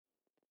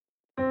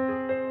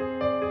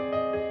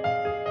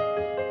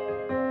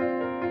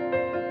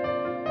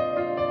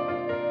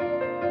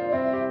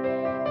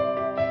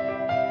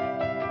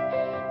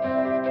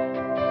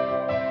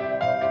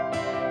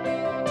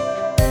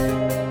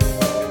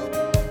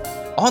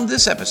On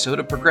this episode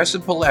of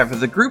Progressive Palaver,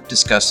 the group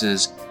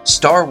discusses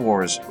Star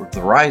Wars: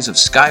 The Rise of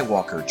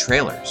Skywalker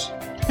trailers.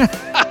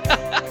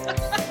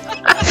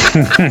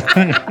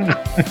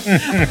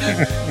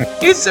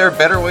 Is there a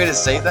better way to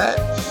say that?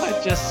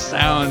 That just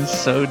sounds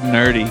so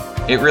nerdy.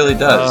 It really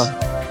does.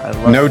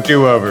 No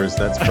do-overs.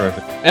 That's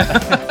perfect.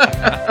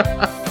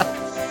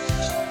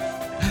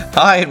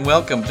 Hi, and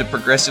welcome to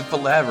Progressive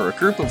Palaver, a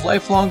group of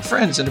lifelong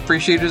friends and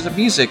appreciators of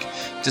music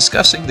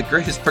discussing the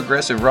greatest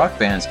progressive rock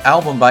bands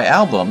album by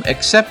album,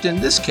 except in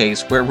this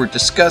case where we're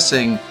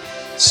discussing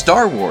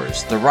Star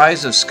Wars: The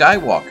Rise of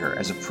Skywalker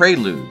as a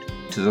prelude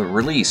to the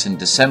release in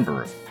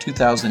December of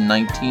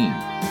 2019.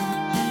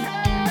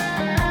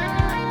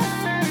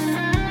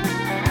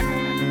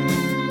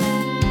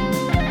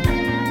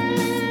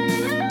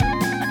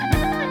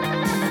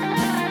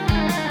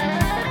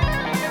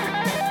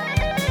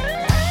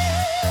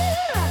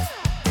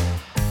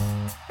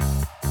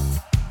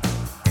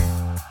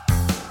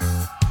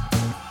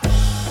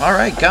 All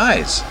right,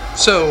 guys.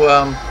 So,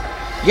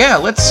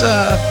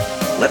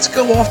 let's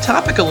go off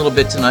topic a little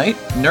bit tonight,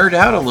 nerd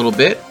out a little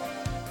bit,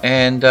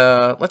 and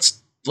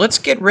let's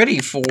get ready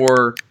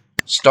for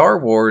Star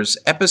Wars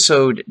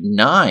Episode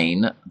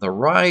 9: The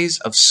Rise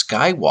of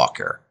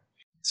Skywalker.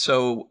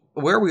 So,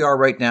 where we are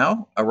right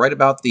now, right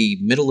about the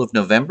middle of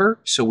November.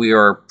 So we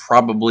are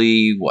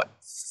probably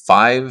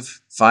five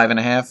and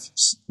a half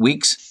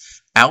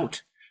weeks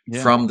out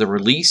from the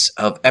release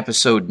of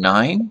Episode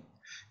 9,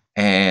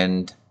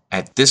 and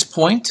at this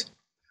point,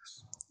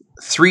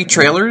 3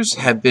 trailers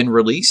have been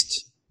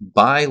released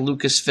by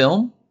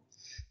Lucasfilm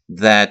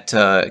that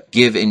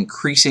give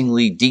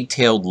increasingly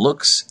detailed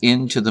looks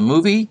into the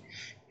movie,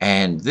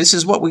 and this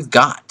is what we've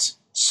got.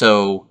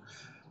 So,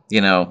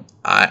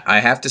 I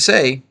have to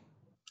say,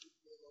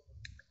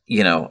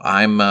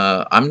 I'm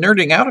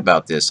nerding out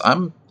about this.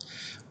 I'm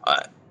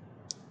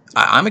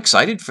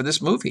excited for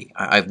this movie.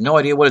 I have no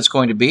idea what it's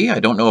going to be. I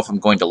don't know if I'm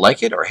going to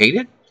like it or hate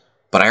it,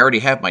 but I already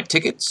have my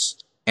tickets.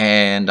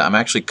 And I'm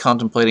actually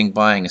contemplating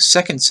buying a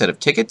second set of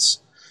tickets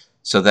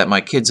so that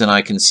my kids and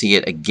I can see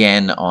it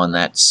again on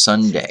that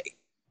Sunday,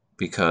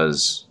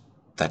 because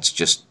that's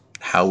just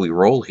how we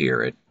roll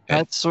here.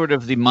 That's sort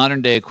of the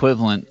modern day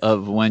equivalent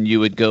of when you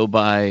would go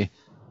buy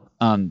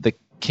the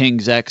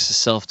King's X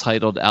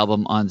self-titled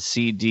album on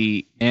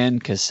CD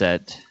and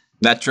cassette.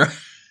 That's right.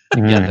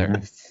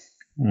 Together.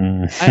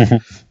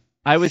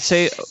 I would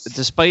say,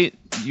 despite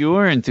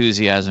your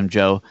enthusiasm,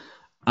 Joe,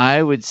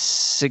 I would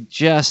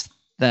suggest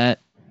that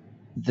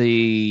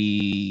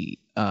the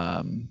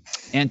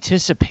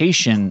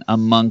anticipation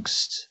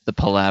amongst the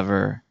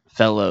Palaver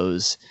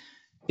fellows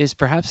is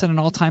perhaps at an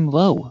all-time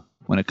low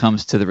when it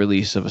comes to the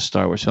release of a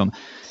Star Wars film.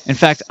 In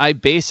fact, I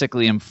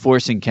basically am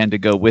forcing Ken to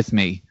go with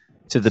me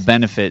to the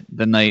benefit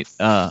the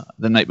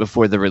night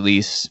before the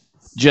release,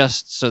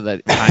 just so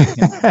that I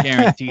can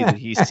guarantee that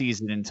he sees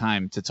it in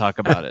time to talk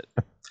about it.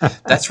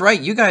 That's right.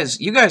 You guys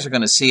are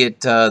going to see it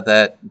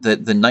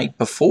the night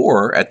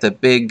before at the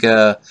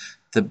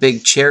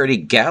big charity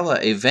gala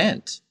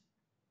event.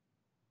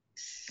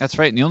 That's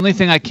right. And the only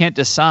thing I can't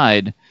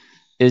decide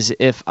is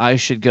if I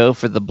should go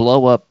for the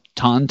blow-up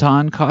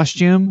Tauntaun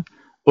costume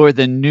or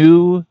the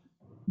new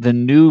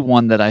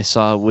one that I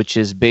saw, which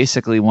is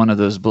basically one of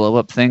those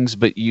blow-up things,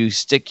 but you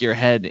stick your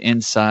head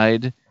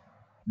inside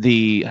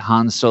the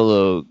Han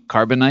Solo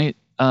carbonite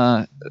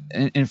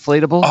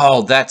inflatable.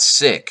 Oh, that's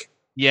sick.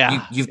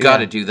 Yeah. You've got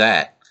to do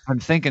that. I'm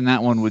thinking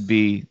that would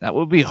be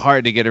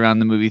hard to get around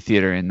the movie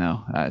theater in,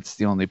 though. That's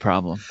the only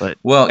problem. But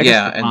I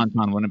guess the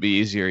Tauntaun wouldn't be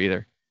easier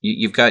either.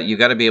 You've got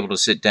to be able to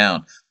sit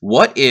down.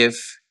 What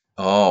if?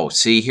 Oh,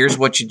 see, here's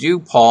what you do,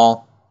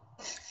 Paul.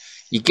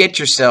 You get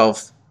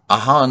yourself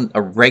a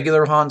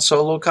regular Han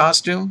Solo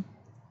costume,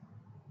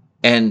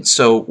 and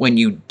so when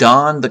you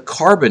don the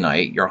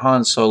carbonite, your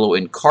Han Solo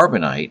in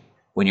carbonite,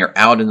 when you're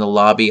out in the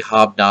lobby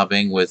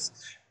hobnobbing with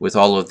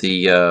all of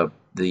the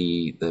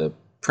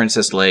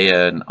Princess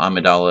Leia and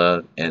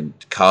Amidala and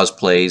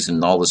cosplays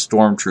and all the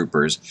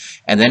stormtroopers,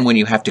 and then when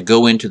you have to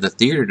go into the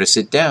theater to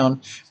sit down,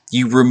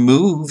 you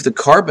remove the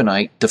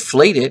carbonite,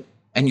 deflate it,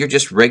 and you're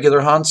just regular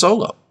Han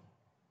Solo.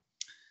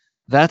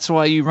 That's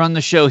why you run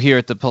the show here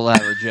at the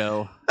Palaver,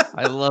 Joe.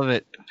 I love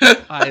it.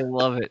 I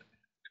love it.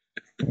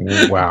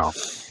 Wow.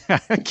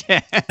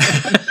 Okay.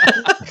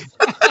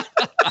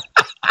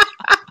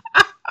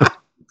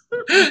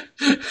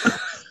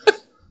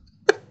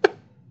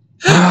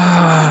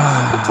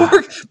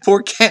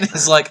 Poor Ken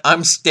is like,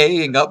 I'm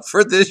staying up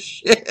for this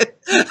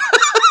shit.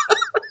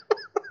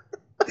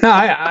 No,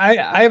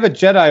 I have a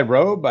Jedi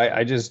robe.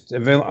 I just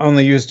have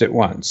only used it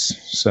once.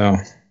 So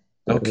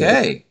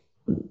okay,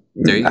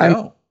 there you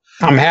go.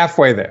 I'm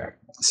halfway there.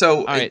 So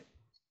all right.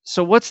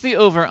 So what's the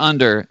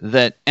over-under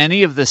that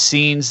any of the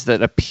scenes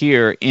that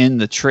appear in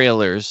the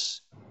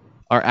trailers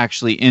are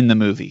actually in the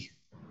movie?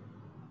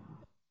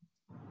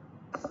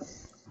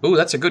 Ooh,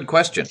 that's a good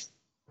question.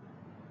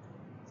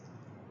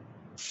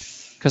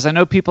 Because I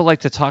know people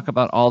like to talk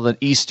about all the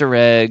Easter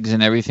eggs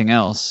and everything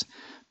else,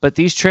 but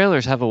these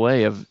trailers have a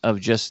way of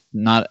just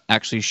not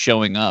actually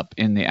showing up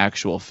in the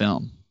actual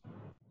film.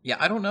 Yeah,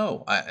 I don't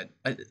know.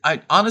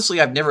 I honestly,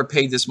 I've never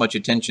paid this much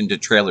attention to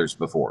trailers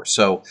before,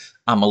 so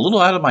I'm a little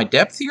out of my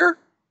depth here.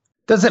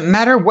 Does it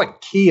matter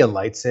what key a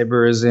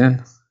lightsaber is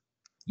in?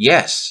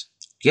 Yes,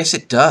 yes,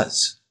 it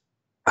does.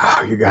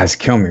 Oh, you guys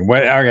kill me.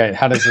 What? Okay,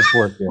 how does this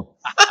work here?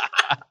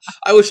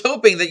 I was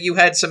hoping that you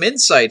had some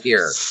insight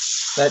here,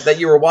 that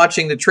you were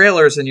watching the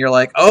trailers and you're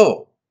like,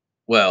 oh,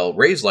 well,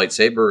 Rey's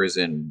lightsaber is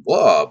in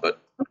blah,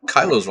 but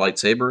Kylo's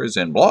lightsaber is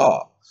in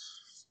blah.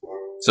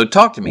 So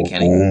talk to me,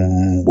 Kenny.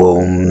 Boom,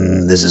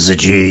 boom, this is a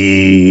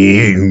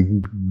G.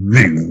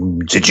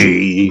 It's a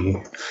G.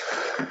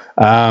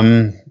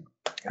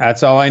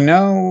 That's all I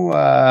know.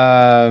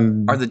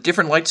 Are the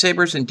different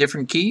lightsabers in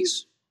different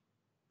keys?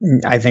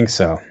 I think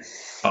so.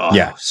 Oh,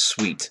 Yeah.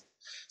 Sweet.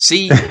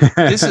 See,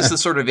 this is the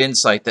sort of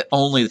insight that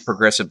only the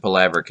Progressive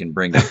Palaver can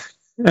bring you.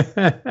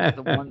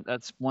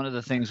 That's one of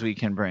the things we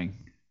can bring.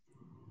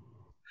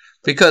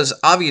 Because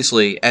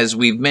obviously, as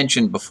we've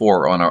mentioned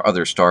before on our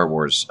other Star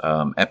Wars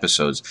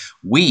episodes,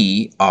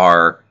 we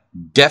are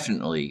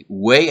definitely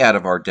way out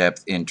of our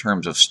depth in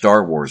terms of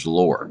Star Wars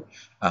lore.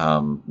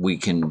 We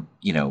can,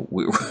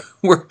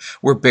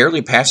 we're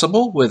barely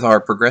passable with our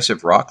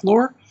progressive rock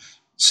lore.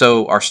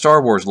 So our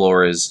Star Wars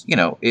lore is,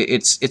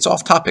 it's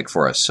off topic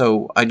for us.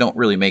 So I don't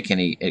really make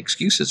any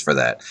excuses for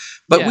that.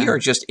 But we are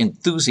just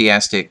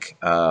enthusiastic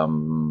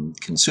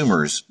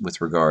consumers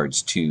with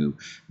regards to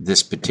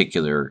this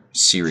particular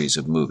series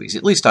of movies.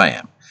 At least I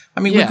am. I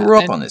mean, we grew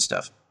up on this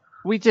stuff.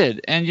 We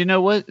did. And you know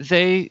what?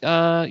 They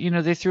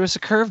threw us a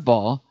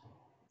curveball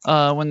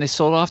when they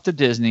sold off to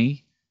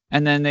Disney.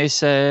 And then they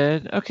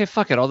said, okay,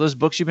 fuck it. All those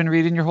books you've been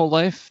reading your whole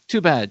life,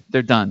 too bad.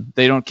 They're done.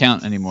 They don't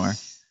count anymore.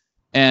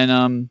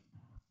 And,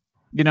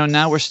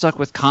 now we're stuck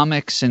with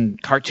comics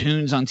and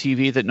cartoons on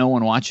TV that no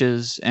one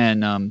watches,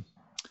 and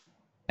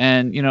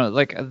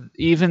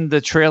even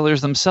the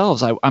trailers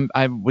themselves.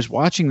 I was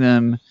watching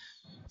them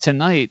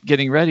tonight,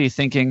 getting ready,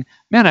 thinking,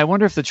 man, I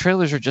wonder if the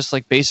trailers are just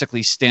like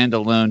basically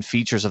standalone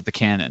features of the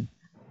canon,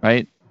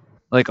 right?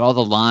 Like all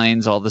the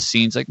lines, all the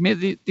scenes. Like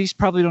maybe these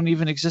probably don't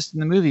even exist in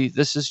the movie.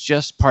 This is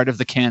just part of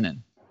the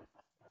canon.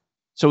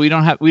 So we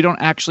don't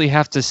actually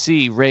have to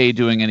see Rey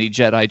doing any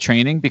Jedi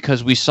training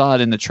because we saw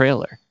it in the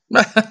trailer.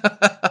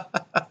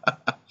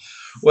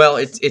 Well,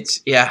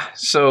 it's yeah.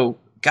 So,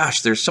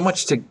 gosh, there's so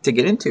much to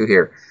get into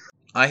here.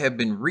 I have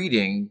been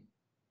reading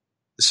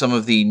some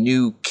of the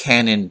new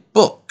canon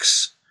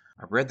books.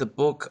 I read the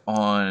book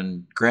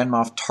on Grand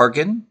Moff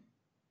Tarkin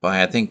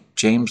by, I think,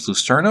 James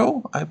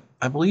Lucerno,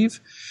 I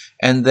believe.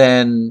 And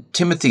then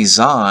Timothy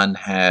Zahn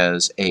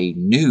has a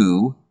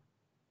new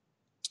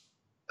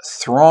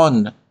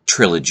Thrawn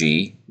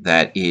trilogy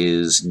that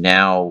is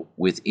now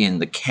within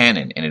the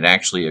canon, and it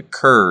actually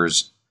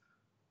occurs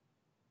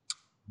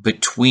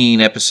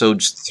between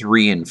episodes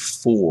 3 and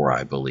 4,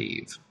 I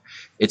believe.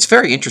 It's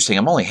very interesting.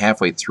 I'm only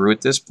halfway through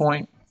at this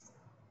point,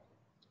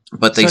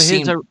 but they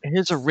seem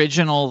his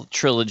original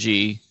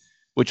trilogy,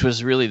 which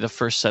was really the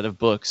first set of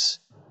books,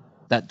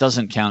 that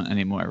doesn't count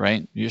anymore,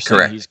 right? You're saying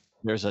correct.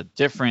 There's a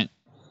different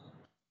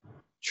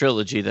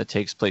trilogy that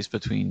takes place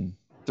between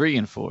 3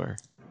 and 4.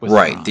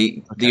 Right.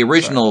 The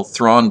original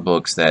Thrawn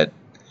books that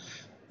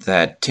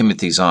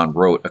Timothy Zahn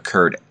wrote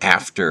occurred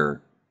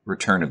after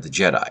Return of the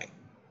Jedi.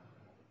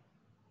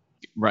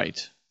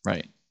 Right.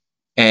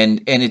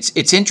 And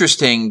it's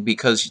interesting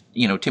because,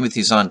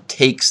 Timothy Zahn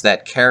takes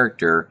that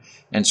character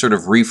and sort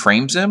of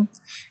reframes him.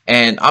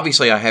 And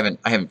obviously I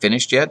haven't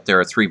finished yet. There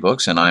are 3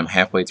 books and I'm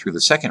halfway through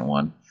the second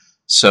one.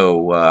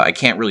 So I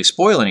can't really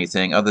spoil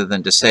anything other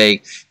than to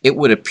say it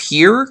would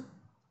appear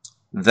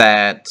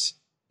that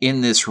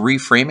in this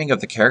reframing of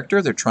the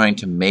character, they're trying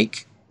to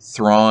make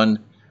Thrawn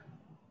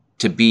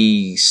to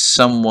be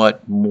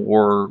somewhat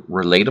more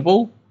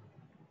relatable.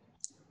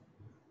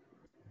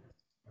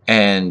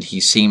 And he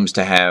seems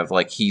to have,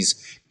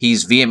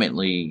 he's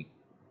vehemently,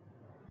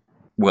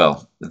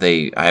 I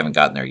haven't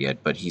gotten there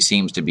yet, but he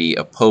seems to be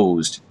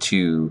opposed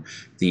to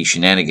the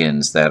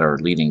shenanigans that are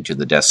leading to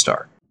the Death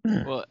Star.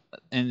 Well,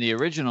 in the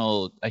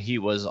original, he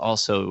was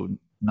also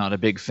not a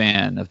big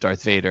fan of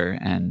Darth Vader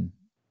and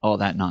all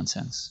that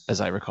nonsense,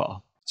 as I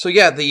recall. So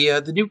yeah,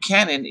 the new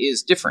canon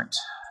is different.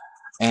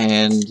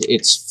 And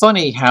it's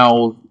funny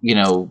how,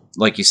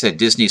 like you said,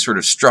 Disney sort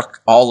of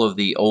struck all of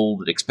the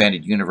old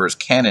expanded universe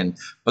canon,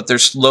 but they're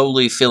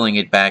slowly filling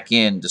it back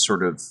in to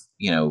sort of,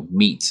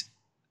 meet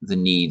the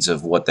needs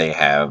of what they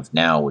have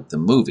now with the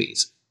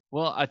movies.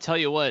 Well, I tell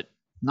you what,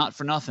 not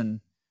for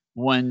nothing,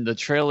 when the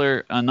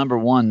trailer number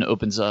 1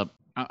 opens up,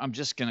 I'm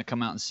just going to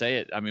come out and say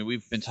it. I mean,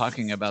 we've been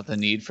talking about the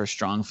need for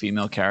strong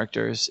female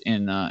characters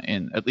in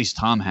at least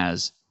Tom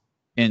has,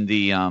 in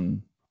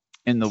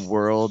the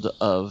world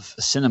of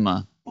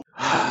cinema.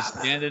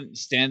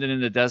 Standing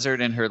in the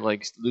desert in her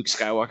like Luke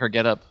Skywalker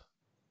getup,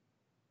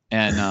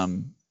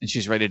 and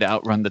she's ready to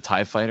outrun the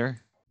TIE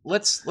fighter.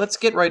 Let's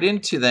get right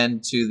into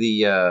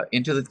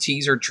the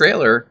teaser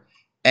trailer,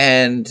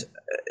 and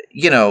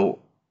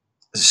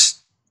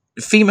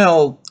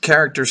female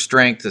character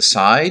strength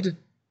aside,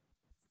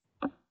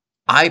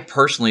 I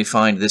personally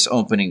find this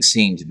opening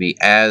scene to be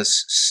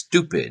as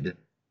stupid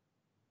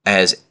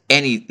as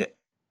any.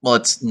 well,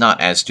 it's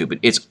not as stupid.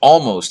 It's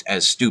almost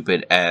as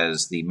stupid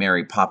as the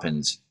Mary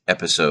Poppins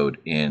episode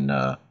in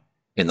the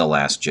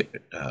last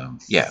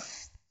yeah.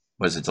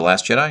 Was it The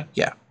Last Jedi?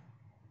 Yeah.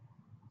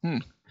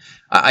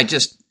 I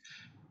just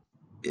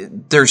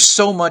there's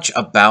so much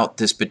about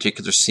this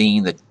particular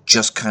scene that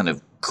just kind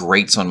of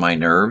grates on my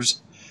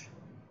nerves.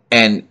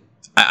 And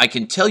I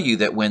can tell you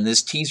that when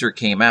this teaser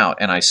came out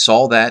and I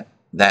saw that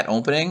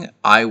opening,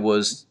 I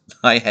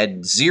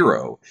had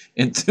zero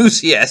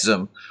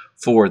enthusiasm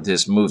for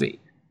this movie.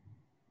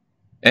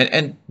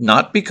 And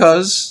not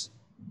because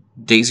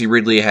Daisy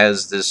Ridley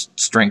has this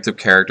strength of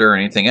character or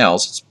anything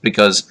else. It's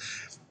because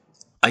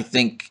I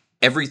think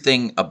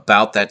everything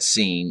about that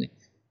scene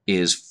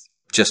is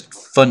just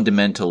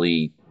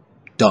fundamentally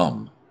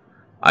dumb.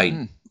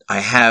 I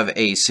have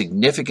a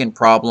significant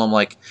problem.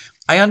 Like,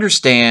 I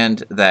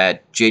understand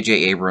that J.J.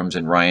 Abrams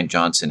and Rian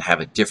Johnson have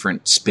a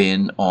different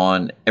spin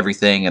on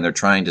everything, and they're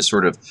trying to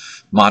sort of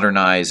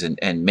modernize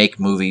and make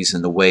movies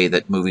in the way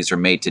that movies are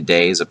made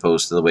today, as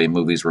opposed to the way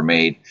movies were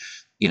made,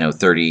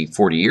 30,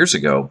 40 years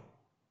ago.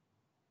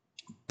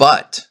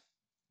 But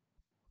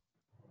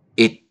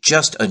it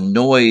just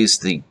annoys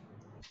the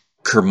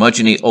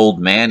curmudgeon-y old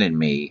man in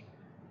me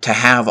to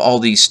have all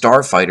these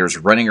starfighters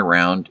running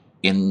around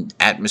in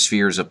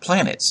atmospheres of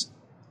planets.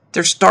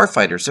 They're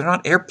starfighters. They're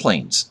not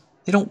airplanes.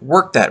 They don't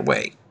work that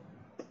way.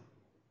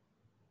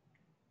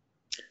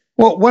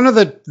 Well, one of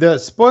the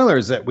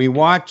spoilers that we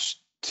watched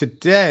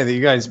today that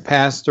you guys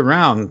passed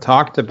around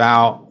talked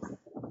about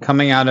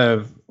coming out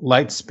of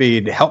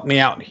Lightspeed, help me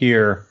out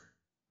here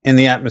in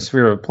the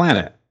atmosphere of a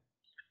planet.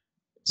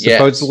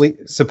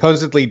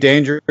 Supposedly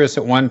dangerous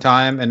at one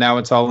time, and now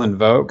it's all in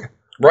vogue.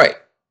 Right.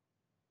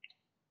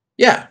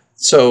 Yeah.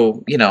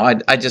 So,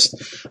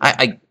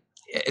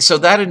 so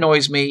that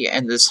annoys me.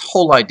 And this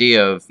whole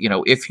idea of,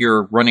 if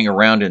you're running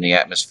around in the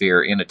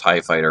atmosphere in a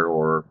TIE fighter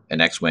or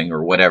an X-Wing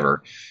or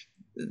whatever,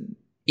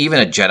 even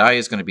a Jedi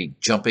is going to be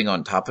jumping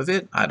on top of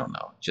it. I don't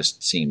know. It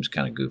just seems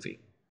kind of goofy.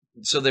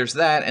 So there's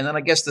that. And then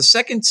I guess the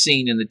second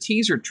scene in the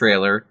teaser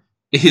trailer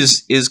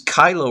is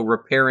Kylo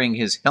repairing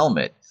his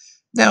helmet.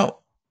 Now,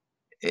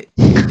 it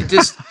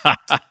just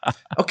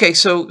okay.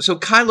 So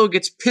Kylo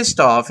gets pissed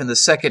off in the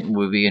second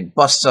movie and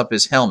busts up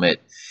his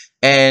helmet,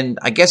 and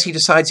I guess he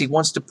decides he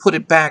wants to put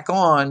it back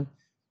on.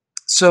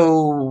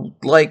 So,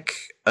 like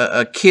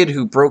a kid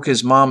who broke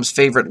his mom's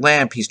favorite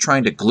lamp, he's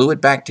trying to glue it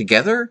back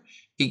together.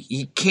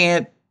 He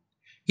can't.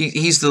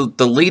 He's the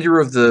leader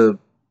of the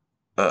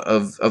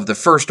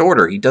First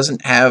Order. He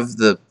doesn't have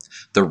the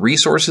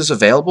resources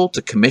available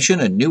to commission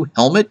a new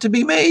helmet to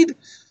be made.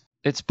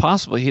 It's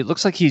possible. He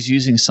looks like he's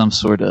using some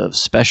sort of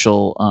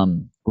special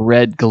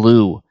red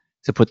glue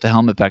to put the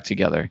helmet back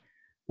together,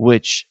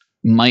 which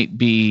might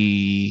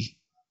be,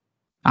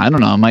 I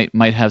don't know,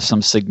 might have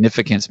some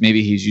significance.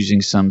 Maybe he's using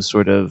some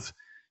sort of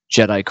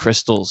Jedi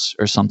crystals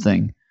or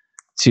something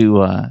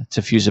to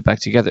fuse it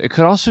back together. It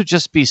could also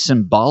just be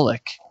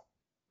symbolic.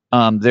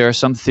 There are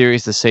some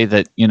theories that say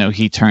that,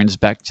 he turns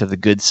back to the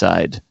good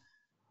side,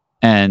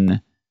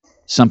 and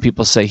some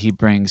people say he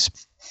brings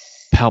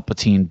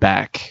Palpatine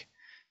back.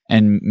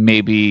 And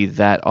maybe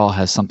that all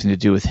has something to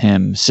do with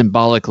him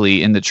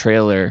symbolically in the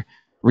trailer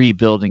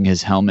rebuilding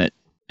his helmet,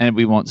 and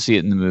we won't see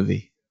it in the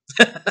movie.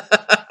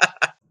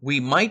 We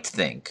might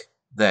think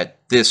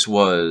that this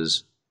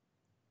was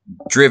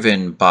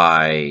driven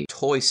by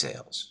toy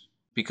sales,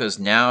 because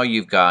now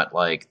you've got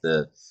like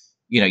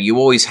you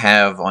always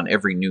have on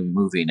every new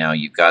movie now,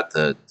 you've got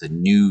the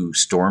new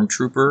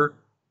Stormtrooper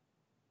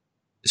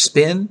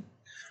spin.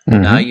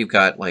 Mm-hmm. Now you've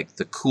got like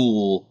the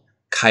cool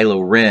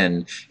Kylo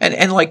Ren,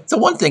 and like the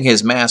one thing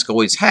his mask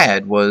always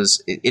had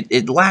was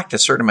it lacked a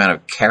certain amount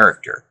of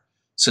character.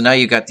 So now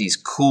you got these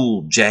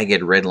cool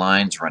jagged red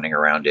lines running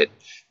around it,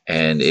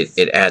 and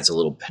it adds a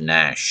little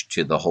panache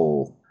to the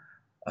whole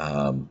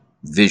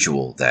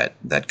visual that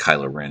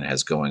Kylo Ren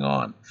has going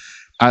on.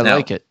 I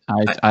like it.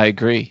 I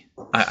agree.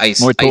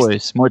 More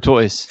toys.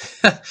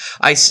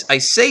 I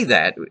say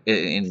that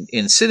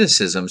in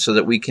cynicism so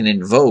that we can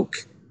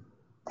invoke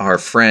our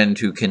friend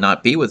who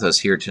cannot be with us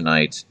here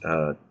tonight,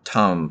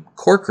 Tom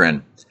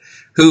Corcoran,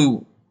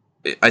 who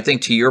I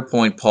think, to your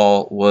point,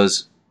 Paul,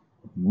 was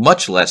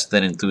much less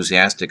than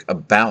enthusiastic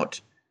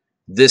about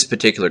this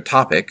particular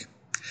topic,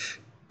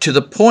 to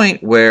the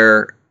point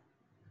where,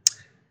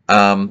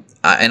 and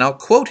I'll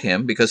quote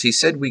him because he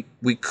said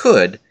we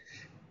could,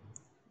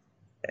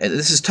 and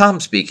this is Tom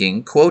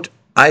speaking, quote,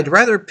 "I'd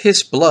rather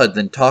piss blood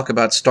than talk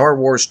about Star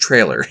Wars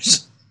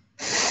trailers."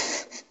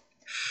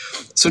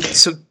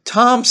 So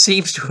Tom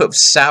seems to have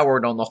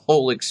soured on the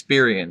whole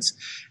experience,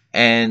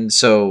 and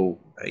so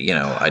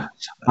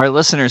our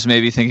listeners may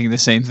be thinking the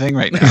same thing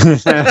right now.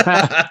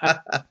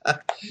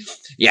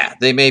 Yeah,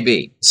 they may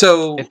be.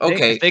 So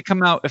if they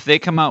come out with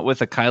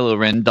a Kylo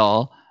Ren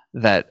doll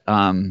that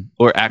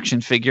or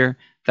action figure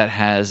that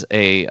has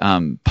a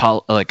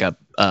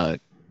a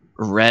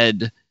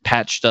red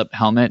patched up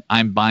helmet,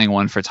 I'm buying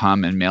one for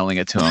Tom and mailing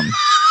it to him.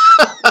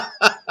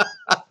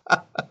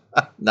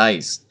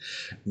 Nice.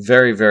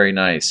 Very, very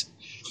nice.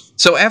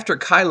 So after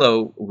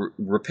Kylo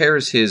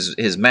repairs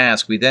his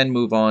mask, we then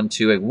move on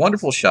to a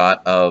wonderful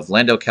shot of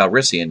Lando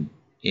Calrissian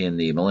in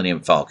the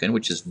Millennium Falcon,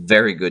 which is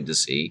very good to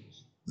see.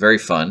 Very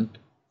fun.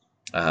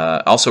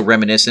 Also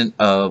reminiscent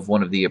of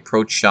one of the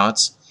approach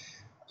shots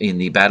in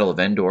the Battle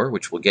of Endor,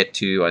 which we'll get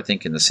to, I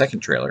think, in the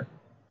second trailer.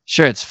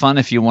 Sure, it's fun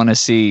if you want to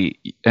see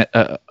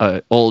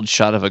a old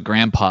shot of a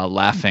grandpa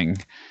laughing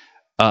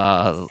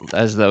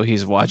as though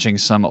he's watching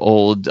some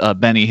old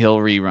Benny Hill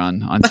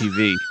rerun on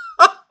TV.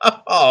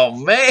 Oh,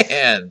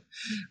 man.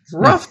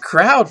 Rough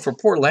crowd for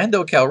poor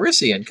Lando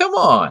Calrissian. Come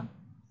on.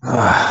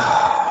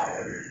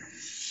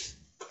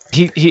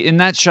 He in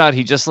that shot,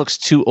 he just looks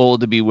too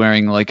old to be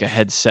wearing like a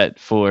headset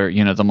for,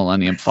 the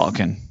Millennium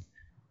Falcon.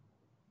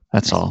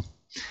 That's all.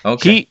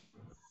 Okay.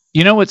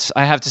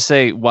 I have to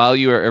say, while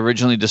you were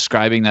originally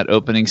describing that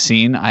opening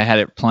scene, I had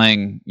it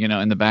playing,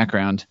 in the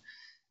background.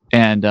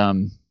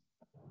 And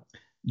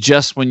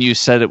just when you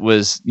said it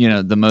was,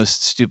 the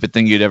most stupid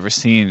thing you'd ever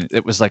seen,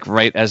 it was like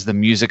right as the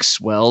music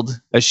swelled,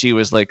 as she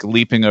was like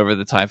leaping over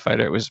the TIE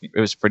fighter. It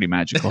was pretty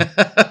magical.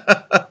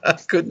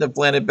 Couldn't have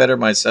planned it better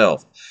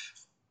myself.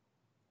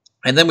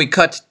 And then we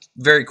cut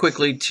very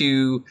quickly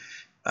to,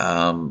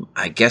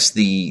 I guess,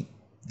 the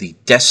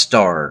Death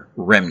Star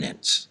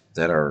remnants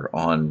that are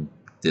on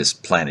this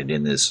planet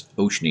in this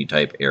oceany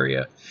type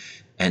area.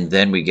 And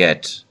then we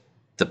get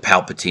the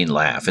Palpatine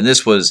laugh. And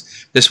this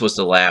was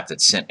the laugh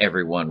that sent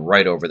everyone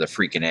right over the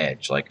freaking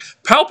edge. Like,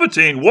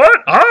 Palpatine, what?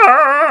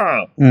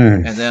 Ah!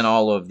 And then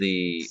all of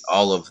the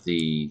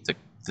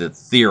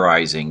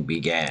theorizing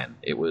began.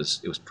 It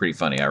was pretty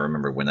funny. I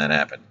remember when that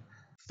happened.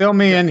 Fill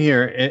me in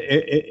here.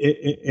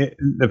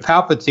 The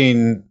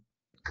Palpatine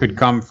could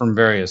come from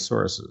various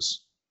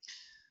sources.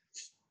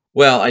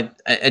 Well,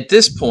 at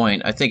this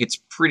point, I think it's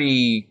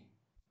pretty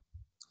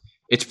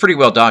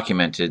well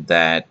documented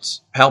that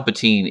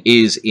Palpatine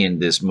is in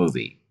this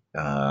movie.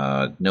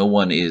 No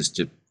one is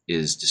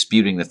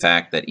disputing the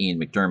fact that Ian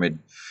McDiarmid,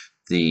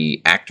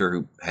 the actor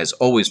who has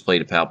always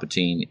played a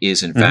Palpatine,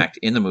 is in fact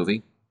in the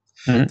movie.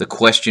 Mm-hmm. The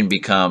question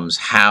becomes,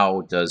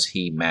 how does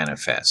he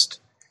manifest?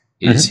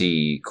 Is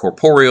he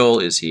corporeal?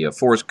 Is he a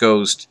Force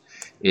ghost?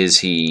 Is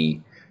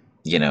he,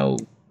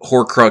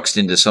 Horcruxed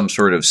into some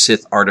sort of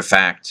Sith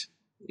artifact?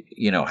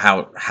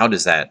 How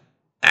does that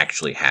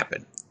actually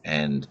happen?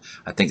 And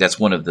I think that's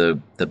one of the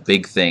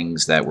big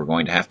things that we're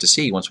going to have to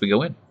see once we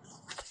go in.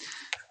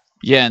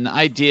 Yeah, and the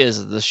idea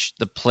is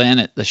the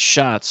planet, the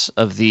shots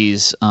of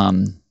these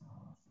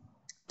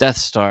Death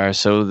Star,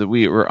 so that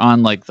we were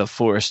on like the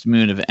forest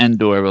moon of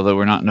Endor, although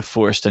we're not in a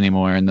forest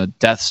anymore, and the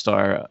Death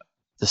Star,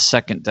 the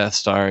second Death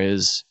Star,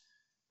 is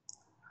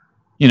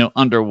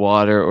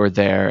underwater or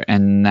there,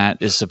 and that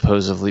is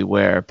supposedly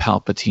where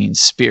Palpatine's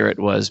spirit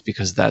was,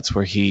 because that's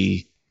where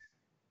he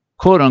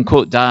quote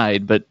unquote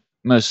died, but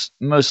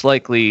most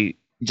likely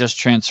just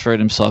transferred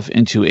himself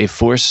into a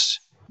Force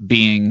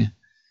being,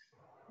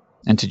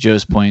 and to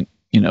Joe's point,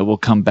 will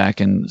come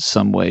back in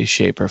some way,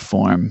 shape, or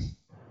form.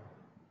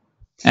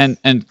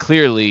 And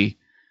clearly,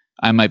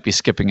 I might be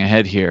skipping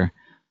ahead here,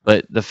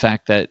 but the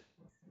fact that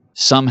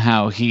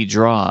somehow he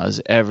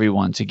draws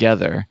everyone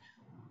together,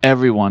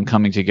 everyone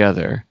coming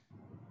together,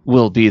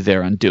 will be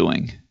their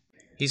undoing.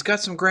 He's got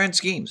some grand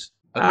schemes,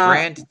 a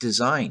grand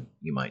design,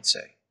 you might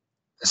say.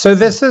 So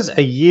this is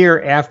a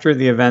year after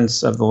the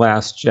events of The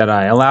Last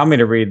Jedi. Allow me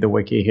to read the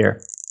wiki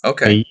here.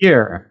 Okay. A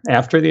year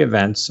after the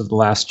events of The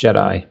Last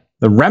Jedi,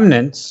 the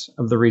remnants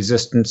of the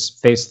Resistance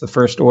face the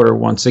First Order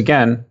once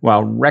again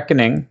while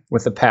reckoning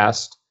with the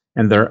past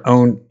and their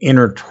own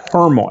inner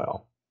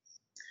turmoil.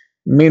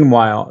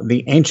 Meanwhile,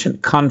 the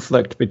ancient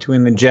conflict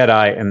between the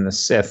Jedi and the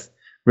Sith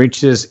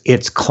reaches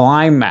its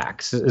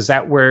climax. Is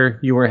that where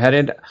you were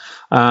headed?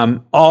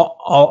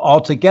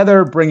 All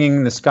together,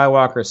 bringing the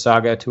Skywalker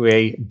saga to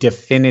a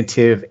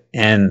definitive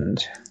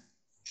end.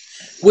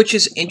 Which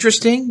is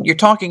interesting. You're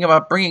talking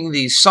about bringing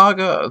the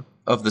saga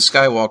of the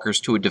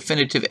Skywalkers to a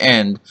definitive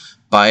end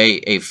by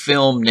a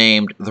film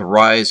named The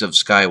Rise of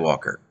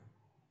Skywalker.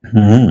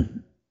 Mm-hmm.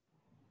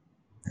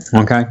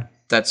 Okay.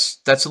 That's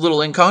a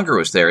little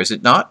incongruous there, is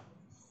it not?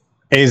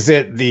 Is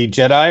it the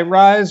Jedi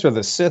rise or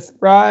the Sith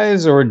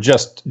rise or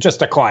just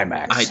a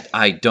climax?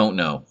 I don't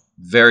know.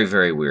 Very,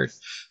 very weird.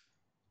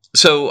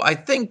 So I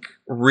think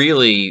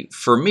really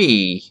for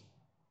me,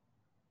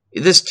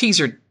 this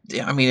teaser,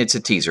 it's a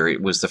teaser.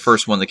 It was the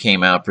first one that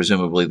came out.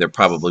 Presumably there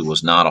probably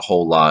was not a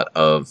whole lot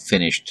of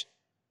finished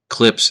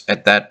clips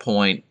at that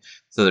point.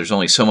 So there's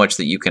only so much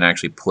that you can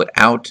actually put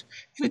out.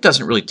 And it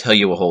doesn't really tell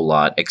you a whole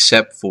lot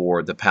except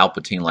for the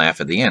Palpatine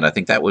laugh at the end. I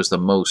think that was the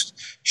most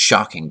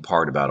shocking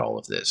part about all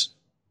of this.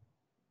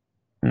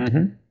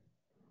 Mm-hmm.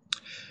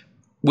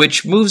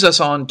 Which moves us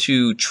on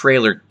to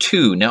trailer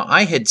 2. Now,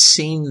 I had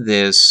seen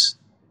this.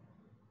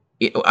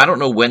 I don't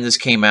know when this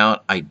came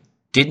out. I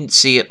didn't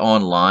see it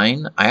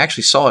online. I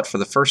actually saw it for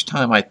the first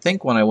time, I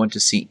think, when I went to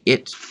see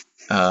It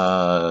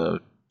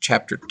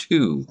Chapter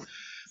 2.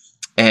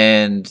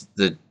 And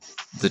the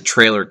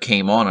trailer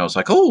came on. I was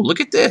like, oh, look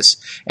at this.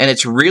 And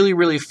it's really,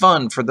 really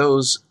fun for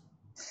those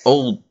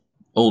old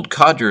old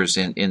codgers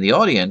in the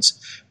audience,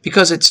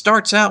 because it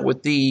starts out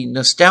with the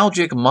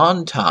nostalgic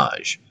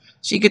montage.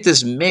 So you get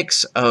this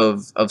mix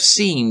of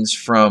scenes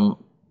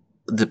from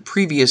the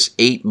previous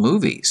 8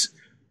 movies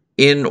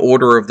in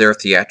order of their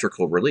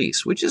theatrical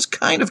release, which is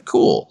kind of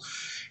cool.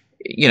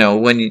 You know,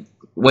 when you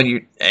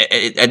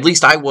at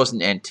least I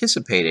wasn't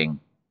anticipating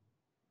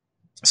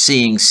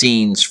seeing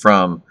scenes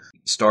from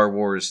Star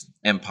Wars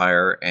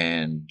Empire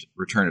and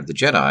Return of the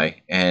Jedi,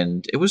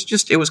 and it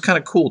was kind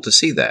of cool to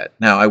see that.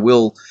 Now I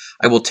will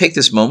take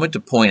this moment to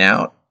point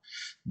out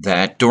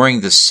that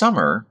during the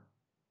summer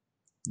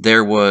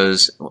there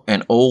was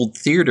an old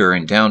theater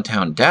in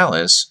downtown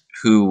Dallas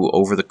who,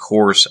 over the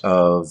course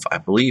of, I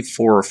believe,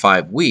 4 or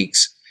 5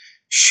 weeks,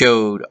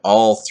 showed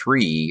all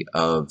 3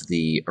 of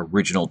the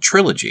original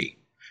trilogy,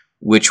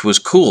 which was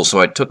cool. So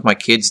I took my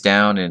kids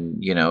down,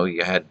 and you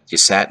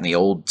sat in the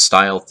old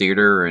style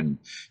theater, and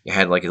you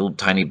had like a little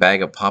tiny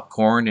bag of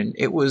popcorn, and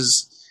it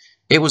was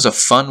a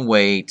fun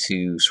way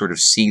to sort of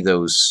see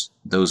those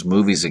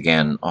movies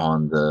again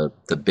on the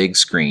big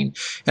screen.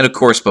 And of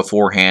course,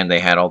 beforehand they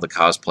had all the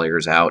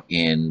cosplayers out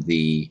in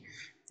the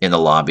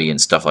lobby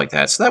and stuff like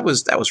that. So that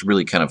was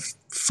really kind of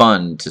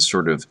fun to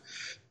sort of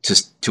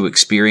to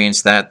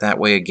experience that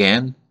way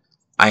again.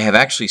 I have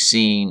actually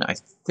seen, I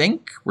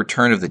think,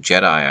 Return of the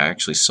Jedi I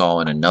actually saw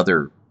in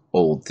another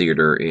old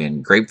theater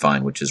in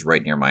Grapevine, which is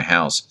right near my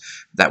house.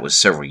 That was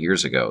several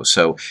years ago.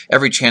 So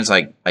every chance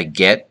I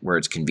get where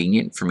it's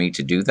convenient for me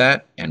to do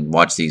that and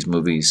watch these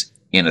movies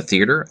in a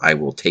theater, I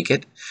will take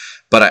it.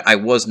 But I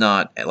was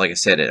not, like I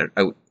said,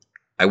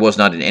 I was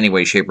not in any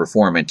way, shape, or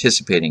form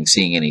anticipating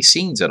seeing any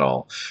scenes at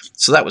all.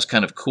 So that was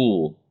kind of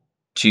cool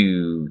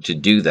to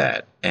do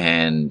that.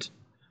 And,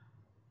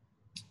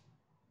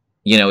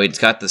 it's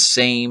got the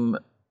same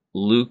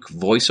Luke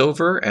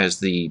voiceover as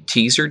the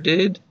teaser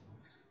did.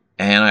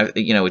 And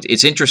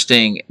it's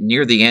interesting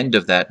near the end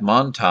of that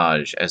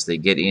montage, as they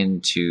get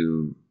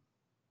into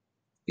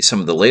some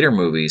of the later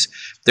movies,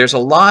 there's a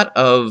lot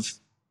of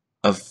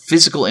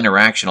physical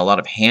interaction, a lot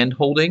of hand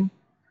holding,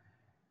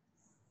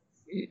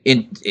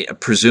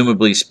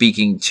 presumably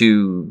speaking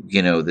to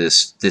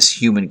this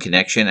human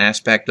connection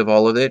aspect of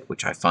all of it,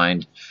 which I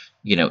find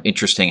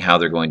interesting how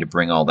they're going to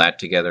bring all that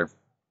together.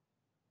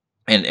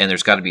 And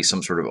there's got to be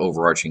some sort of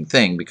overarching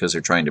thing, because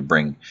they're trying to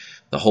bring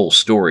the whole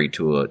story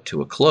to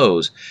a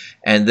close.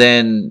 And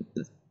then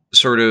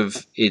sort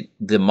of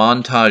the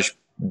montage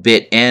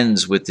bit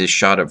ends with this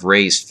shot of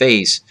Rey's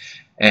face.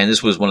 And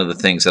this was one of the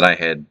things that I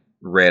had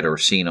read or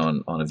seen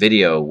on a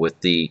video, with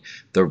the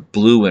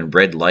blue and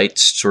red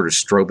lights sort of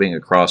strobing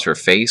across her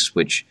face,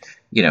 which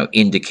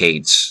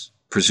indicates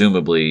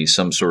presumably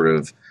some sort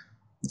of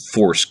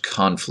Force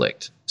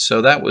conflict.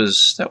 So that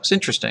was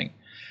interesting.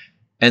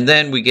 And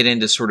then we get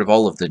into sort of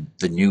all of the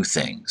new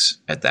things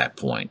at that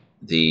point.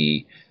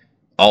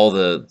 All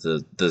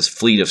the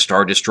fleet of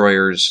Star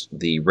Destroyers,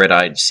 the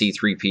red-eyed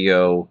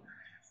C-3PO,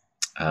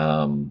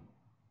 and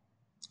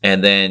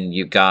then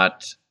you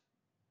got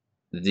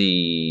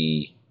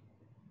the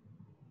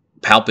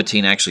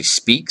Palpatine actually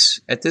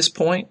speaks at this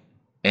point,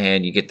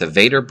 and you get the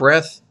Vader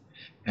breath.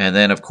 And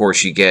then, of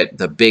course, you get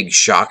the big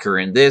shocker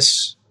in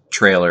this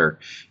trailer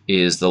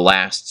is the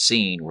last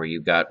scene where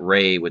you've got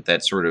Rey with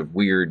that sort of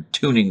weird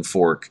tuning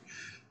fork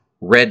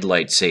red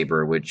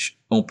lightsaber, which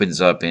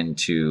opens up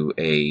into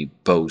a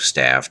bow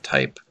staff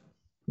type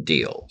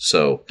deal.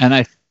 So, and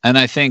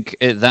I think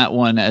that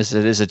one, as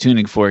it is a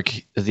tuning fork,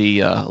 the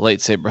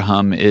lightsaber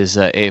hum is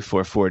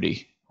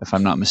A440, if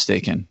I'm not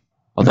mistaken.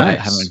 Although nice.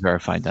 I haven't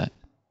verified that.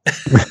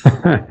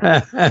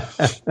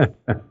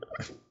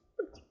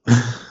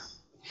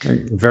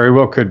 Very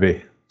well could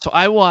be. So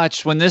I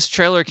watched, when this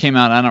trailer came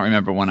out, I don't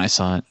remember when I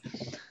saw it.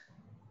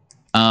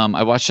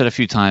 I watched it a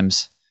few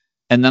times,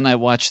 and then I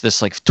watched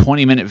this like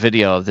 20-minute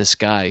video of this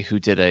guy who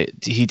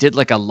did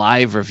like a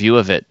live review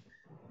of it.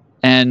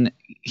 And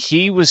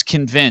he was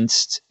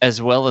convinced,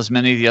 as well as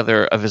many of the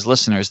other of his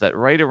listeners, that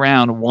right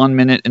around 1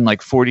 minute and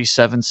like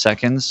 47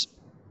 seconds,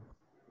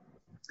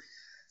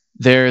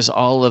 there's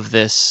all of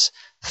this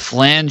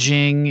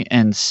flanging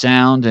and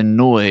sound and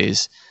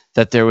noise,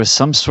 that there was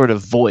some sort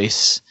of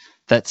voice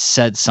that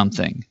said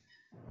something.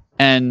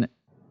 And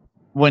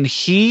when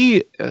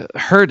he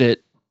heard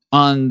it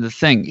on the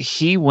thing,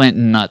 he went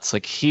nuts.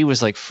 Like, he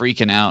was like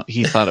freaking out.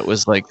 He thought it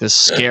was like this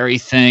scary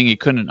thing. He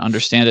couldn't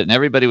understand it. And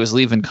everybody was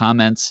leaving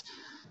comments.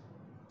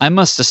 I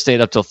must have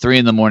stayed up till 3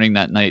 a.m.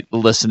 that night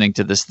listening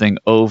to this thing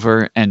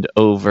over and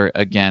over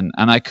again,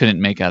 and I couldn't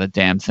make out a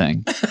damn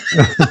thing.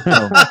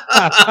 So,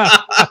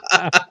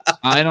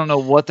 I don't know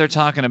what they're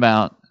talking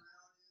about,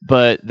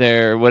 but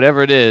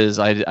whatever it is,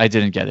 I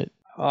didn't get it.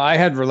 Well, I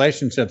had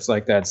relationships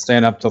like that,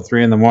 staying up till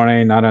 3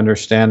 a.m, not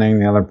understanding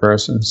the other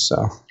person.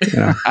 So,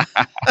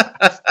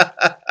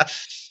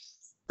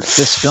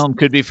 This film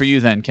could be for you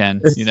then,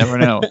 Ken. You never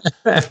know.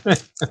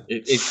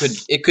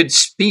 It could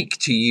speak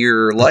to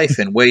your life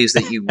in ways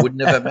that you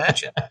wouldn't have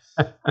imagined.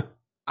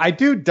 I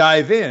do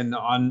dive in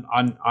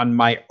on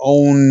my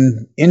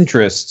own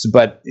interests,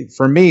 but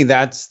for me,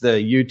 that's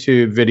the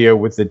YouTube video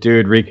with the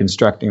dude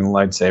reconstructing the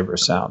lightsaber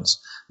sounds.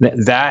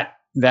 That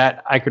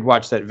that I could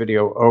watch that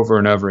video over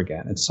and over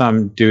again. It's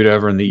some dude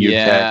over in the UK.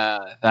 Yeah,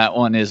 that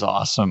one is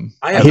awesome.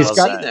 I haven't He's seen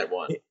got- that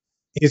one.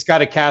 He's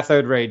got a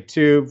cathode ray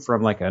tube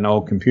from like an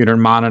old computer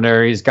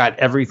monitor. He's got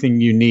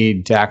everything you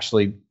need to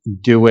actually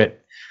do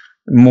it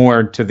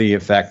more to the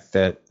effect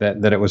that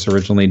it was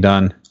originally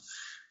done.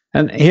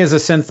 And he has a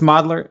synth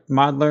modeler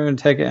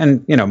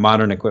and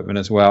modern equipment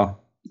as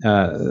well.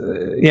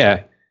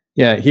 Yeah,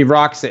 he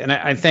rocks it. And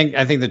I think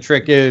the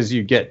trick is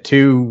you get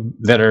two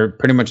that are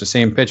pretty much the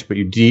same pitch, but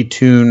you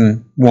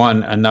detune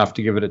one enough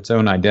to give it its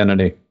own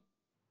identity,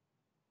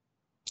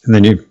 and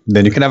then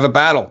you can have a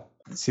battle.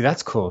 See,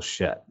 that's cool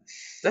shit.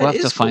 We'll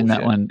have to find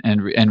that one and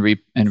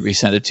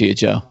resend it to you,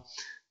 Joe.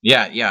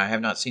 Yeah, I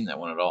have not seen that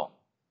one at all.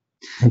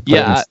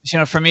 Yeah,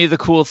 for me, the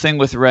cool thing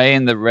with Rey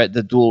and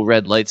the dual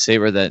red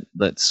lightsaber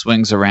that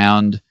swings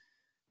around,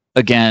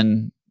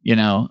 again,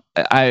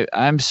 I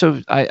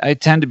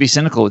tend to be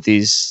cynical with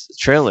these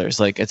trailers.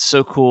 Like, it's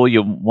so cool.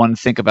 You want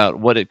to think about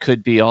what it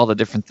could be, all the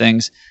different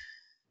things.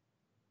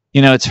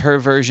 It's her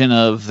version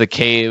of the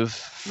cave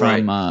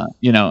from,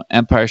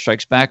 Empire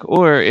Strikes Back,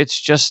 or it's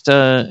just,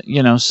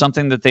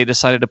 something that they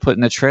decided to put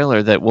in the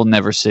trailer that we'll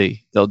never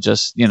see. They'll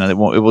just, it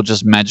will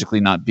just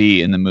magically not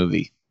be in the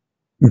movie.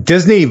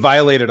 Disney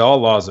violated all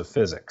laws of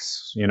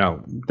physics.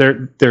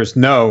 There's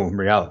no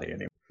reality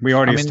anymore. We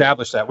already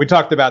established that. We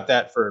talked about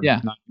that for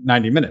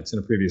 90 minutes in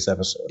a previous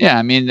episode.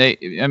 Yeah,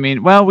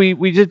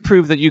 we did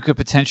prove that you could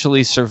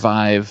potentially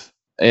survive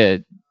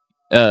a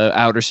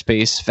outer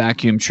space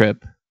vacuum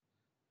trip.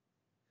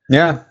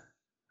 Yeah.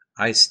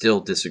 I still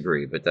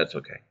disagree, but that's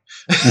okay.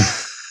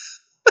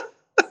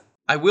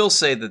 I will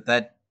say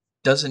that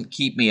doesn't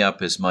keep me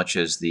up as much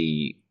as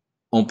the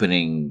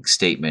opening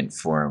statement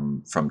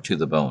from To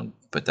the Bone,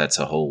 but that's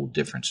a whole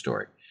different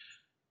story.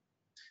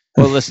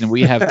 Well, listen,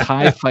 we have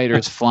TIE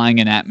fighters flying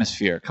in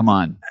atmosphere. Come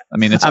on.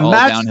 It's all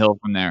downhill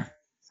from there.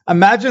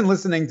 Imagine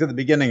listening to the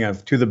beginning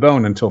of To the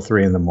Bone until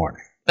 3 a.m.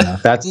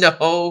 That's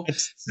no.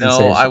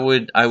 I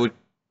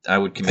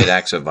would commit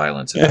acts of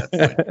violence at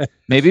that point.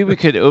 Maybe we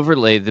could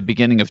overlay the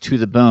beginning of To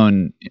the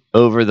Bone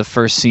over the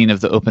first scene of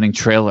the opening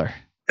trailer.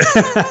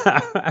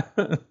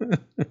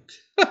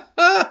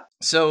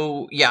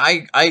 So, yeah,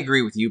 I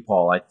agree with you,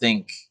 Paul. I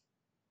think,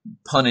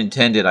 pun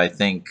intended,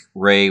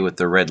 Rey with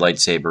the red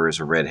lightsaber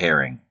is a red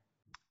herring.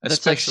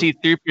 That's like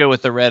C-3PO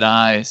with the red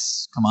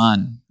eyes. Come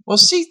on. Well,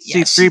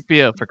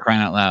 C-3PO, for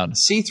crying out loud.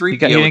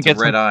 C-3PO with the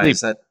red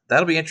eyes.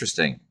 That'll be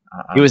interesting.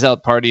 He was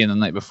out partying the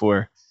night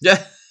before.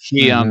 Yeah.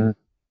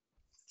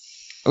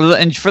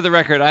 And for the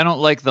record, I don't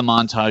like the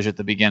montage at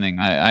the beginning.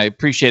 I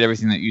appreciate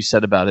everything that you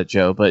said about it,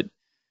 Joe, but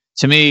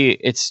to me,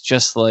 it's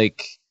just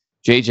like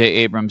J.J.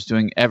 Abrams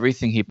doing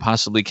everything he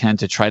possibly can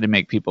to try to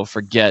make people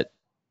forget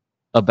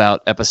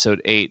about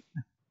Episode 8.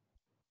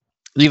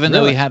 Even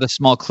though he had a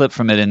small clip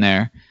from it in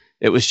there,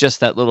 it was just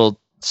that little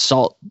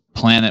salt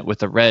planet with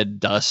the red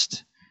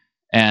dust,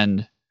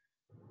 and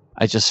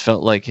I just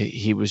felt like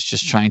he was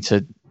just trying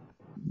to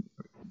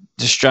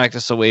distract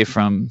us away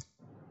from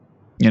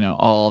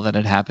all that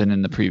had happened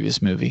in the previous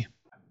movie.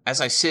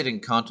 As I sit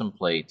and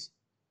contemplate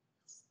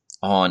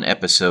on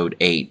Episode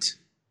 8,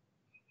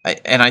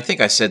 and I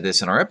think I said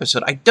this in our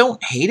episode, I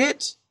don't hate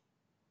it.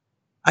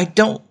 I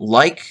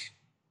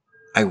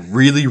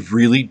really,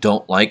 really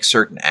don't like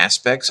certain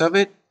aspects of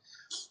it,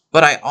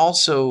 but I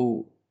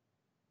also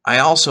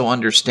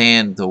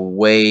understand the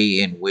way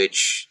in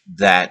which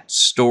that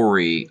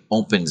story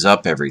opens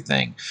up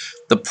everything.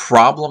 The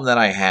problem that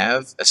I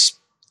have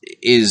is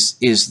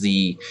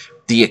the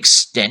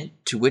extent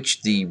to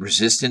which the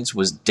Resistance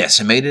was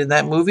decimated in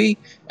that movie.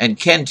 And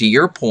Ken, to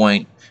your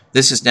point,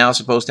 this is now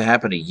supposed to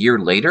happen a year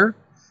later,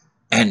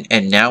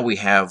 and now we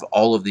have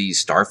all of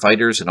these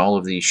starfighters and all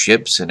of these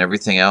ships and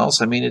everything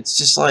else. It's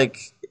just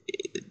like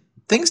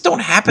things don't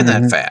happen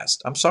that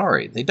fast. I'm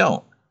sorry, they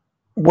don't.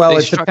 Well,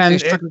 They struck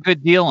a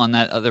good deal on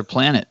that other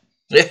planet.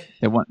 Yeah.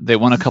 They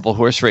won a couple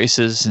horse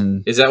races,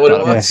 and is that what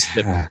it was?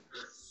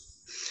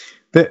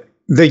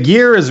 The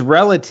year is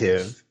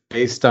relative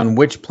based on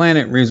which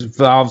planet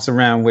revolves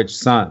around which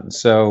sun.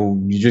 So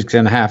you're just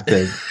going to have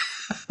to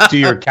do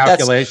your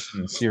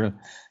calculations.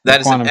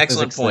 That is an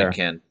excellent point, there.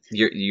 Ken.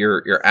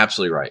 You're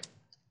absolutely right.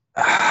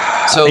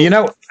 So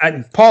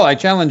Paul, I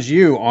challenge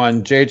you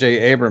on J.J.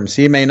 Abrams.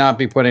 He may not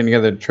be putting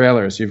together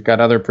trailers. You've got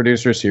other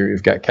producers here.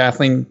 You've got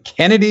Kathleen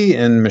Kennedy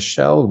and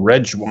Michelle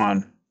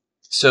Redjwan.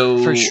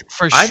 So for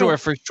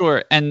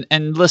sure.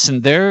 And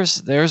listen,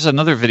 there's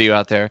another video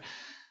out there.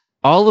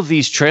 All of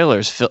these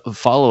trailers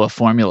follow a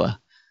formula,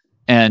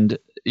 and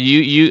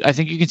I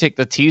think you can take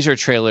the teaser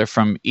trailer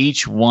from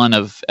each one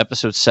of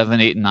episodes 7,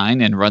 8, and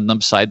 9 and run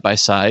them side by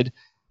side,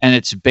 and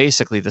it's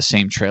basically the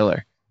same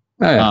trailer.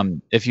 Oh, yeah.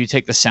 If you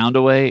take the sound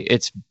away,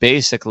 it's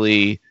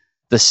basically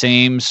the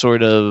same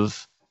sort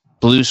of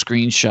blue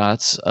screen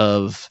shots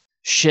of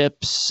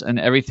ships and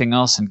everything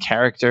else and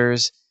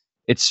characters.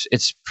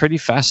 It's pretty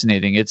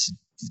fascinating. It's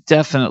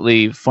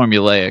definitely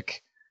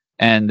formulaic,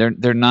 and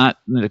they're not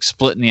like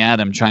splitting the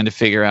atom trying to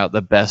figure out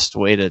the best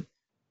way to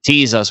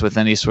tease us with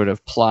any sort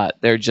of plot.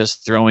 They're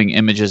just throwing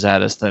images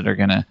at us that are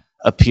going to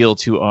appeal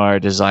to our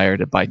desire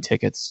to buy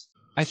tickets.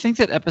 I think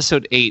that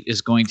episode 8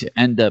 is going to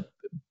end up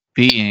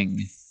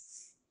being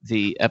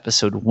the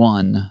episode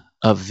 1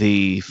 of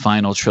the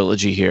final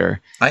trilogy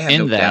here. I have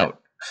no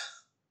doubt.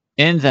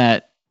 In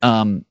that,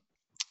 I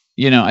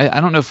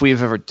don't know if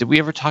did we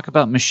ever talk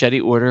about machete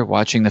order,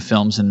 watching the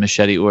films in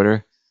machete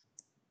order?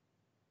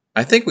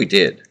 I think we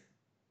did.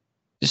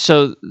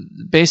 So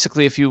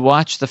basically, if you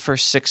watch the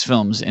first 6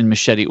 films in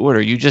machete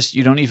order, you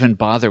don't even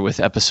bother with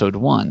episode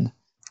 1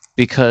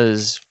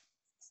 because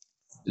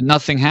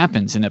nothing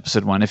happens in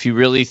episode 1. If you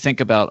really think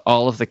about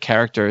all of the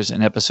characters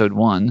in episode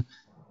 1,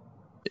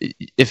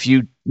 if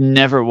you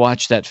never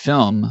watch that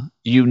film,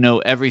 you know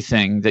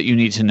everything that you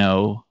need to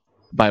know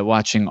by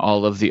watching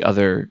all of the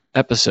other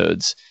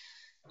episodes.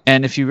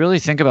 And if you really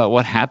think about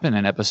what happened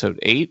in episode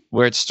 8,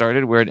 where it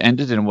started, where it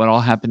ended, and what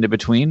all happened in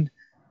between,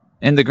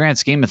 in the grand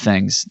scheme of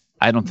things,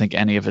 I don't think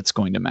any of it's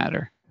going to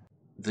matter.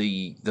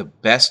 The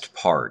best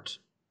part,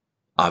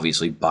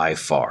 obviously by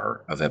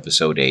far, of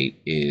episode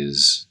 8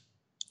 is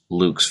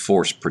Luke's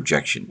force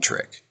projection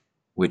trick,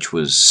 which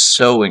was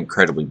so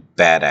incredibly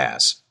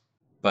badass.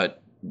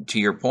 But to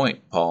your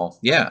point, Paul,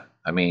 yeah,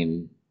 I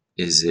mean,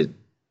 is it,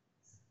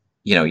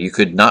 you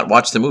could not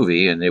watch the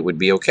movie and it would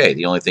be okay.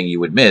 The only thing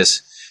you would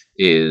miss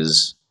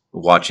is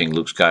watching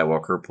Luke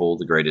Skywalker pull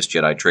the greatest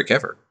Jedi trick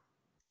ever.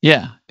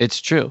 Yeah,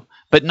 it's true.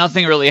 But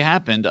nothing really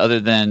happened other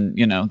than,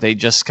 they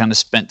just kind of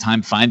spent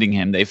time finding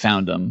him. They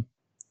found him.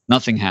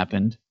 Nothing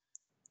happened.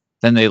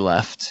 Then they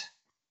left.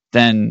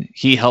 Then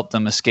he helped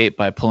them escape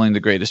by pulling the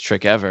greatest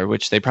trick ever,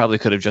 which they probably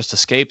could have just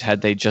escaped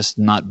had they just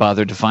not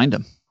bothered to find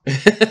him.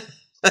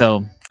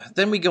 So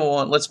then we go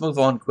on. Let's move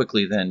on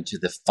quickly then to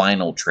the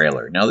final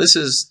trailer. Now this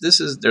is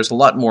there's a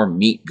lot more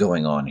meat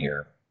going on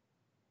here.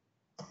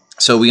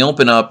 So we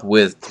open up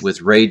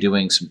with Rey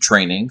doing some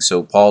training.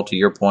 So Paul, to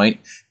your point,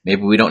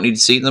 maybe we don't need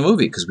to see it in the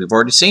movie because we've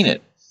already seen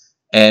it.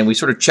 And we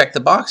sort of check the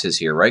boxes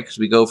here, right? Because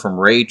we go from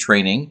Rey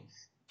training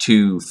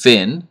to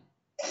Finn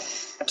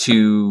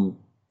to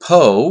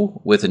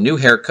Poe with a new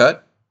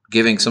haircut,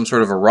 giving some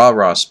sort of a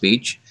rah-rah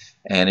speech.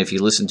 And if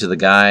you listen to the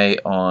guy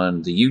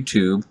on the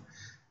YouTube,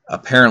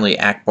 apparently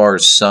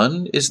Akbar's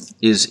son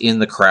is in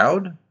the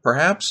crowd,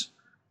 perhaps,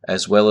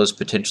 as well as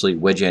potentially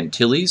Wedge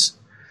Antilles.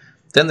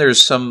 Then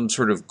there's some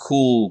sort of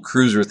cool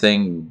cruiser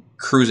thing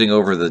cruising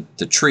over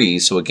the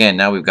trees. So again,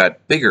 now we've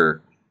got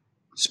bigger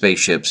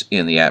spaceships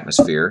in the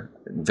atmosphere.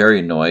 Very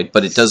annoyed,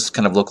 but it does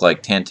kind of look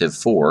like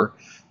Tantive 4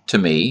 to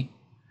me.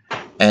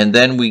 And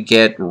then we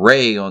get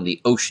Rey on the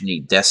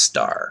oceany Death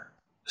Star.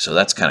 So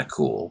that's kind of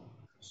cool.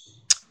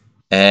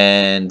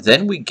 And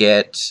then we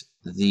get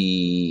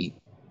the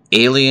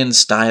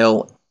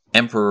alien-style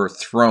Emperor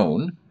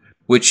throne,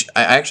 which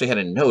I actually had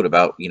a note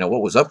about,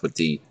 what was up with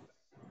the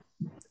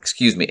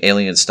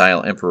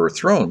alien-style Emperor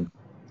throne.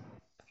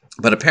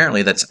 But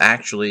apparently that's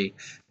actually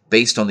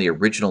based on the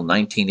original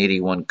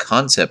 1981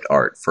 concept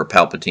art for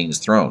Palpatine's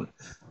throne.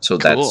 So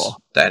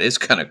that is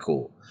kind of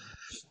cool.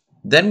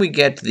 Then we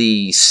get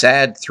the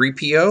sad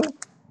 3PO,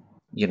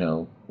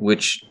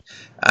 which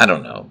I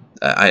don't know.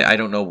 I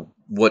don't know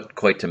what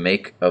quite to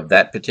make of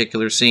that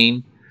particular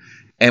scene.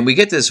 And we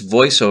get this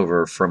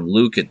voiceover from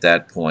Luke at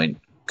that point.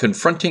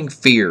 Confronting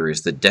fear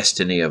is the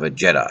destiny of a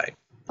Jedi.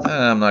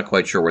 I'm not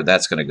quite sure where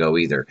that's going to go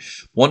either.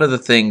 One of the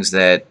things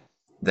that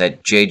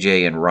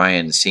JJ and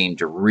Ryan seem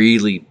to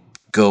really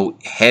go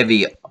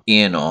heavy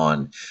in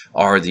on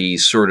are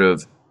these sort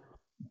of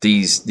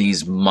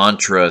these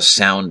mantra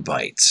sound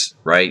bites,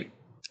 right?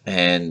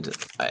 And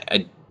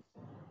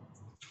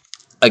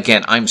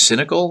again, I'm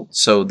cynical,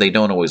 so they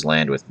don't always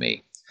land with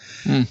me.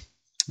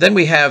 Then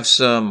we have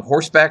some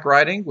horseback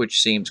riding,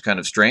 which seems kind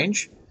of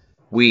strange.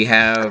 We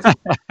have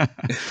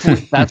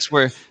that's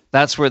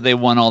where they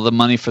won all the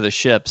money for the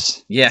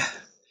ships. Yeah.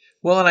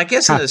 Well, and I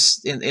guess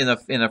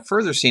in a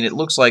further scene, it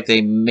looks like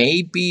they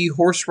may be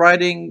horse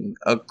riding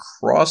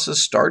across a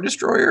Star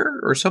Destroyer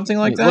or something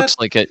like that. Looks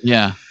like it,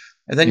 yeah.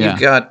 And then you've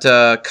got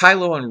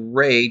Kylo and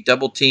Rey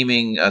double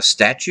teaming a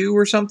statue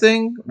or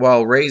something,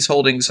 while Rey's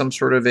holding some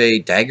sort of a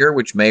dagger,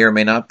 which may or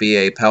may not be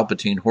a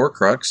Palpatine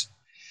Horcrux.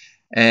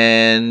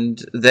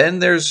 And then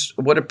there's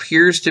what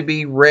appears to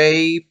be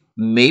Rey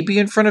maybe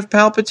in front of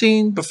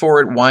Palpatine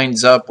before it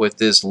winds up with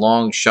this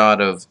long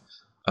shot of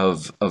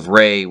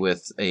Rey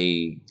with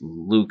a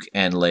Luke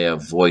and Leia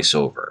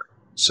voiceover.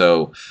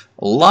 So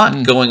a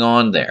lot going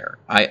on there.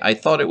 I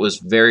thought it was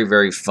very,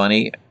 very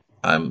funny.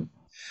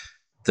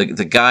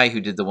 The guy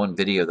who did the one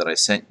video that I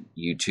sent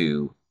you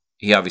to,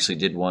 he obviously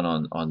did one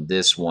on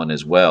this one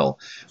as well.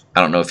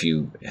 I don't know if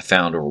you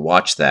found or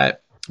watched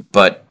that,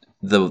 but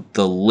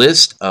the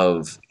list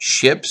of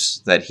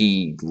ships that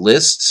he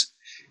lists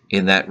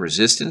in that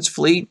Resistance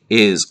fleet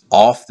is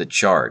off the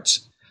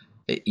charts.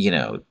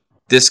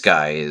 This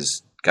guy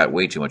is got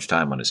way too much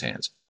time on his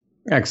hands.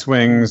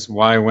 X-wings,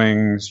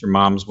 Y-wings, your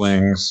mom's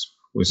wings.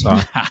 We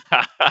saw.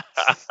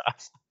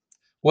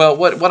 Well,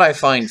 what I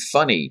find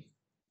funny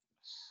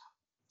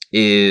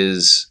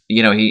is,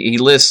 he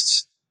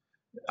lists,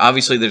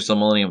 obviously there's the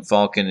Millennium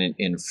Falcon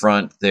in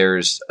front.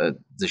 There's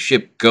the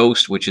ship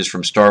Ghost, which is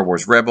from Star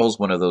Wars Rebels,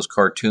 one of those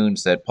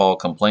cartoons that Paul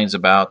complains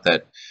about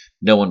that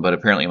no one but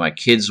apparently my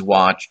kids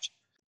watched.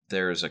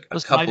 There's a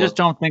Listen, couple. I just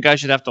don't think I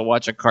should have to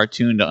watch a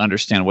cartoon to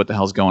understand what the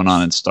hell's going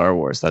on in Star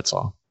Wars. That's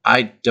all.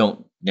 I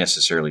don't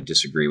necessarily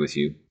disagree with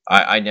you.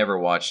 I never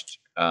watched.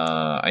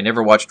 I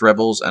never watched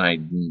Rebels,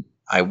 and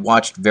I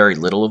watched very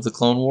little of the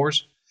Clone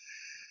Wars.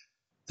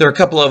 There are a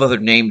couple of other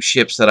named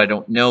ships that I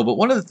don't know, but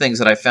one of the things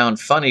that I found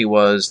funny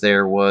was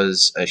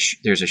there's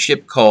a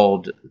ship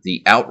called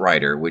the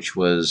Outrider, which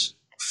was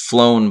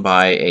flown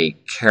by a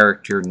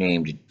character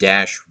named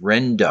Dash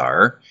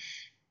Rendar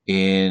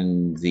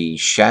in the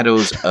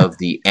Shadows of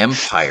the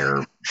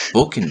Empire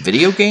book and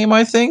video game,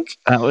 I think.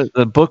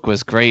 The book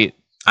was great.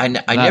 I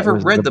never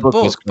read the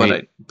book,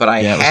 but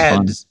I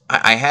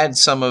had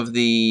some of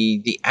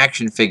the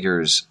action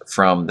figures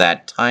from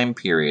that time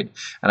period,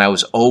 and I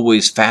was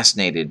always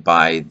fascinated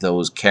by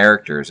those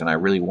characters, and I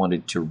really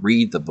wanted to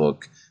read the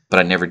book, but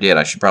I never did.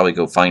 I should probably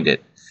go find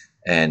it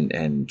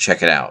and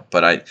check it out.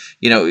 But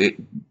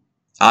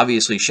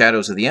obviously,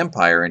 Shadows of the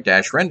Empire and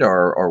Dash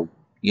Rendar are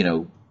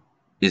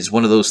is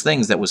one of those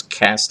things that was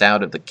cast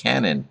out of the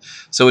canon,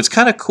 so it's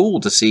kind of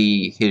cool to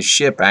see his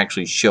ship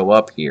actually show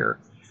up here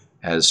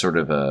as sort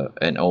of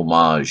an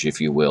homage,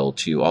 if you will,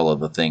 to all of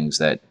the things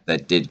that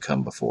did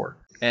come before.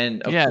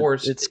 And of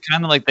course, it's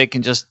kind of like they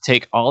can just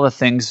take all the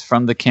things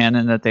from the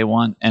canon that they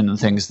want and the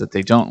things that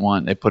they don't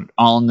want. They put it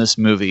all in this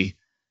movie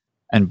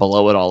and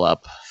blow it all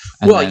up.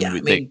 And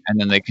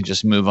then they can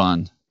just move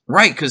on.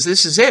 Right, because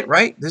this is it,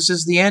 right? This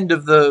is the end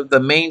of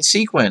the main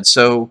sequence.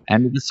 So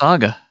end of the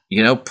saga.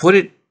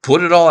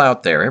 Put it all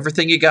out there.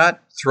 Everything you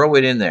got, throw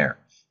it in there.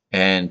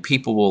 And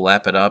people will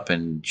lap it up,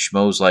 and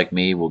schmoes like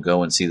me will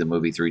go and see the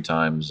movie 3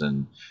 times,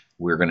 and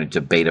we're going to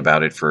debate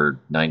about it for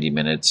 90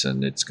 minutes,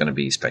 and it's going to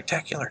be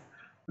spectacular.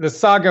 The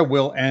saga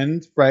will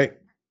end, right?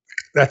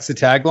 That's the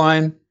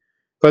tagline.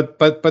 But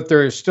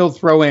they're still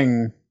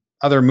throwing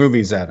other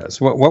movies at us.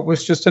 What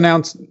was just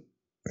announced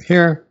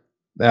here?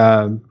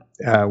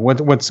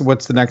 What's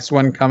the next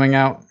one coming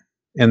out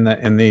in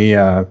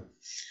the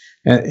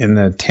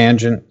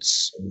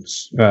tangents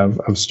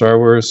of Star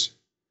Wars?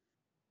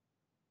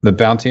 The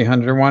Bounty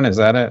Hunter one, is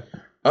that it?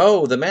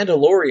 Oh, The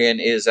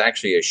Mandalorian is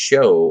actually a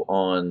show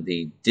on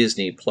the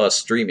Disney Plus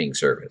streaming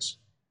service.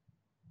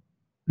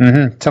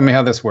 Mm-hmm. Tell me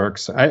how this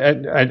works.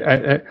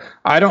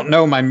 I don't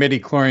know my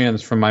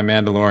midi-chlorians from my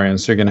Mandalorians,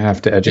 so you're going to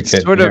have to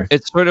educate me.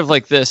 It's sort of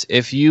like this.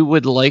 If you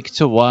would like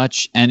to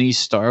watch any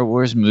Star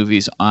Wars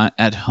movies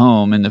at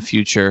home in the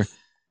future,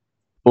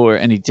 or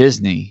any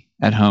Disney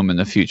at home in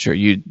the future,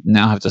 you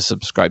now have to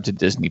subscribe to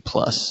Disney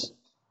Plus,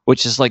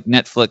 which is like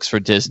Netflix for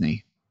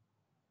Disney.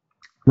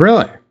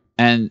 Really?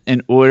 And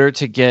in order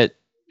to get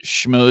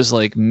schmoes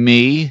like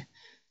me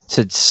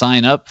to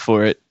sign up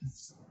for it,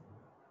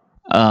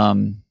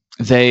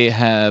 they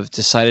have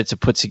decided to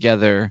put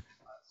together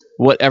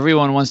what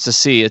everyone wants to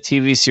see, a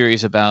TV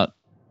series about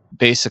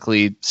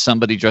basically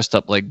somebody dressed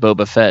up like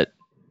Boba Fett,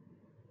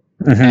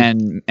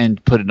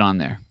 and put it on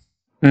there.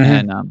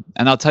 Mm-hmm.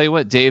 And I'll tell you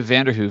what, Dave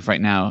Vanderhoof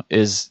right now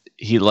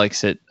he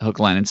likes it hook,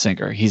 line, and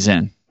sinker. He's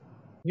in.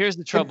 Here's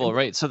the trouble,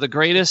 right? So the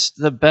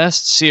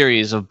best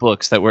series of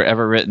books that were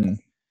ever written,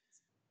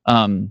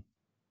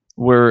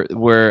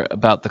 were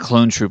about the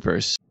clone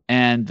troopers.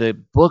 And the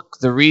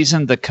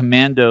reason the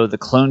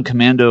Clone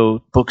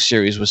Commando book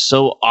series was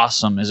so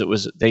awesome is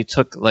they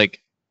took like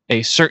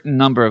a certain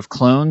number of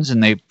clones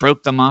and they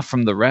broke them off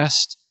from the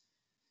rest,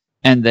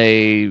 and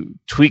they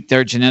tweaked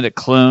their genetic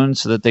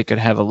clones so that they could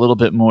have a little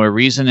bit more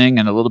reasoning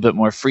and a little bit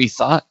more free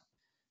thought.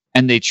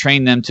 And they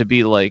trained them to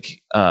be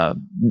like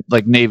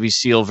Navy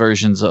SEAL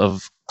versions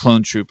of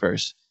clone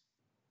troopers.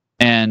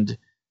 And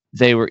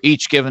they were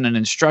each given an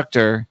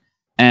instructor,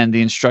 and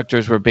the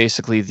instructors were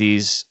basically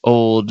these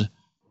old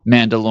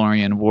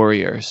Mandalorian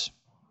warriors.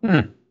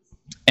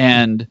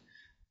 And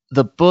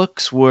the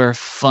books were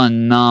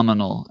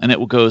phenomenal, and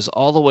it goes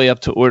all the way up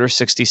to Order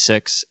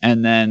 66,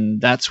 and then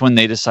that's when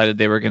they decided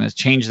they were going to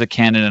change the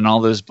canon, and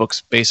all those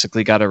books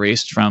basically got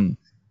erased from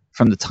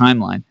the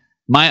timeline.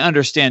 My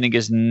understanding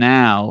is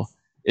that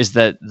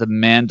the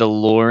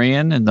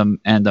Mandalorian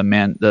and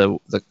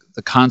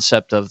the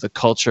concept of the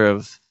culture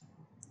of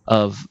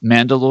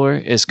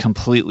Mandalore is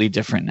completely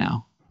different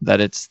now.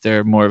 That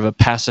they're more of a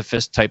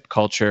pacifist type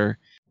culture.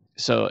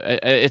 So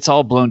it's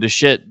all blown to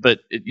shit, but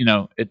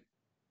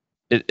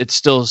it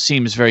still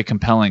seems very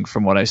compelling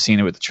from what I've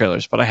seen with the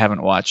trailers, but I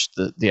haven't watched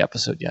the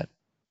episode yet.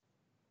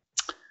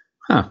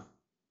 Huh.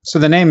 So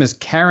the name is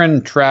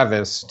Karen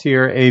Traviss,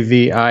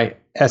 Traviss.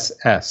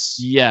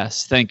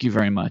 Yes, thank you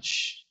very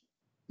much.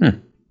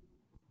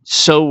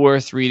 So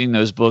worth reading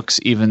those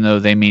books, even though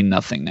they mean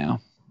nothing now.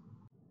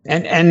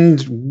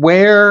 And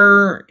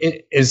where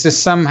is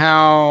this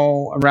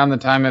somehow around the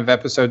time of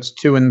episodes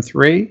 2 and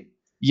 3?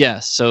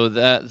 Yes, so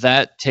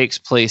that takes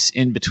place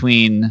in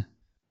between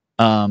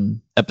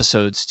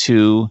episodes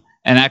 2,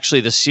 and actually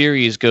the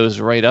series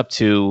goes right up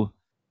to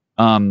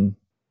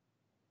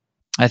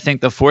I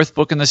think the 4th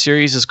book in the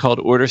series is called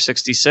Order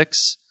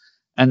 66,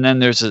 and then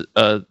there's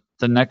the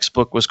next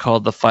book was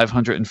called The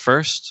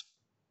 501st,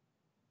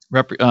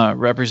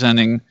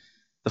 representing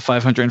the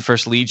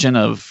 501st Legion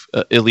of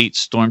elite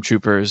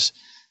stormtroopers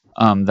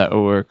that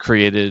were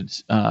created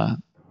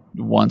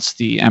once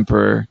the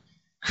Emperor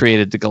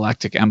created the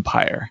Galactic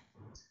Empire,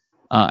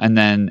 and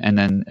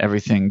then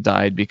everything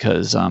died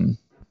because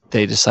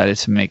they decided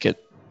to make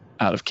it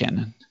out of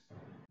canon.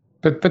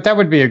 But that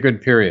would be a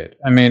good period.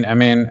 I mean,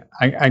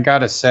 I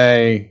gotta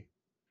say,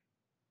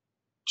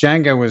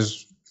 Django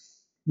was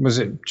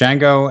it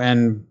Django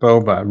and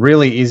Boba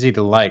really easy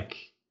to like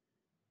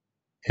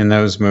in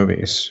those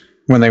movies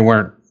when they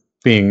weren't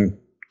being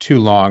too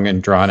long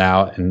and drawn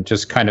out and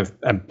just kind of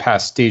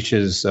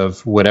pastiches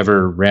of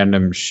whatever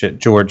random shit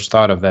George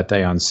thought of that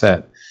day on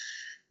set.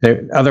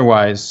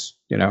 Otherwise,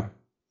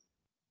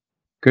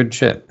 good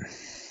shit.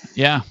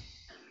 Yeah.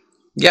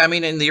 Yeah, I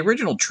mean, in the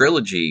original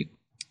trilogy,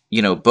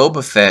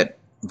 Boba Fett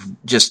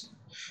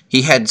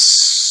he had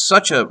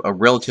such a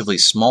relatively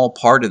small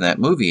part in that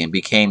movie and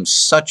became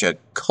such a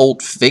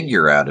cult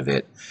figure out of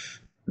it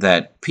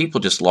that people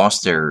just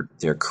lost their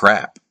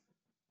crap.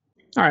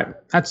 All right,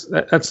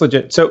 that's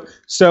legit. So,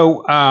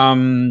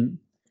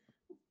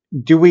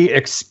 do we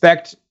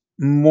expect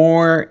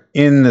more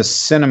in the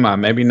cinema?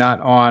 Maybe not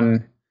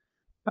on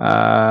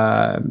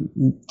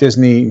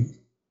Disney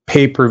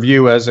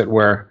pay-per-view, as it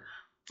were,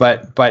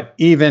 but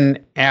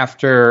even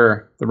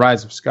after The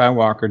Rise of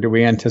Skywalker, do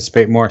we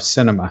anticipate more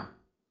cinema?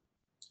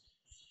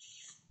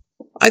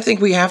 I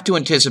think we have to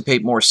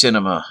anticipate more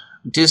cinema.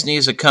 Disney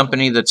is a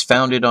company that's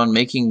founded on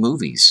making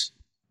movies.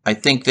 I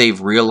think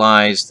they've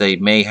realized they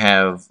may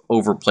have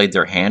overplayed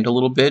their hand a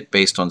little bit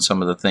based on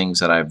some of the things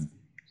that I've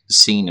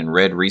seen and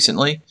read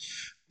recently,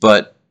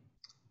 but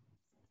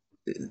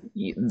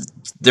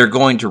they're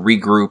going to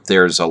regroup.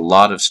 There's a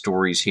lot of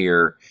stories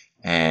here,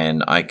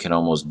 and I can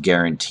almost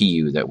guarantee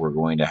you that we're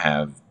going to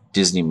have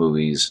Disney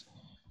movies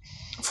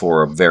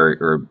or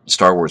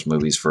Star Wars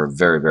movies for a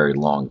very, very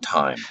long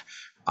time.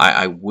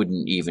 I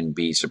wouldn't even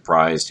be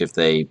surprised if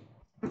they,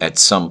 at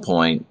some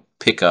point,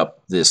 pick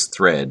up this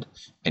thread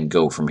and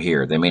go from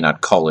here. They may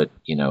not call it,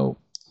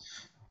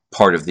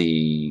 part of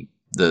the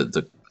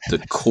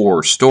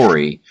core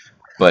story,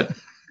 but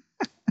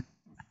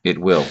it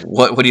will.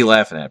 What are you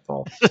laughing at,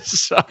 Paul?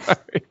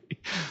 Sorry.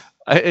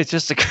 It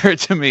just occurred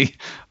to me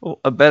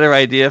a better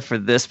idea for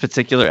this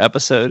particular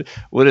episode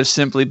would have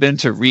simply been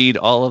to read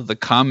all of the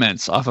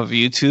comments off of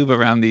YouTube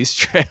around these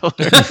trailers.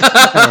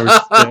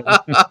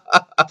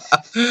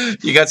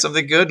 You got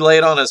something good? Lay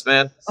it on us,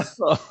 man.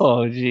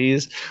 Oh,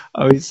 geez.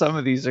 I mean, some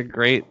of these are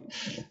great.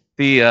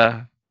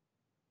 Here's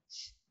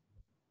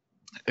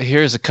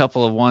a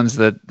couple of ones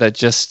that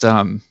just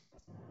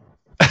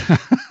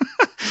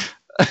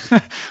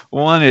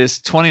one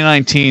is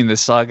 2019, the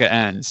saga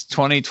ends.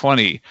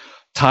 2020,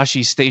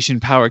 Tashi Station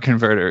Power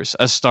Converters,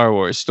 a Star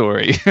Wars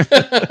story.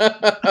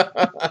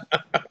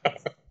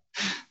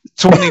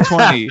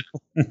 2020,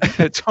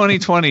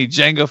 2020,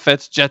 Jango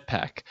Fett's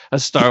jetpack, a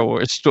Star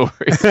Wars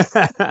story.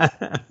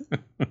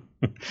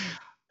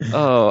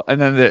 Oh, and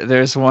then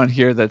there's one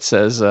here that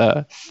says,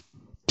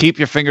 keep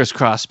your fingers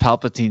crossed.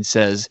 Palpatine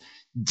says,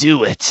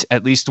 do it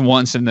at least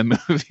once in the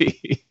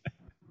movie.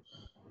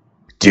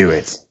 Do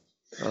it.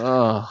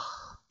 Oh.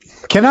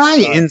 Can I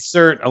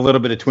insert a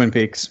little bit of Twin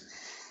Peaks?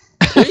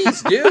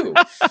 Please do.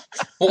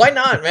 Why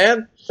not,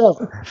 man?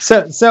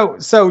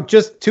 So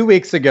just 2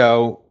 weeks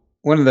ago,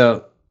 one of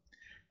the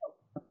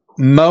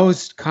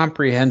most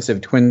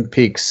comprehensive Twin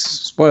Peaks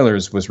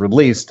spoilers was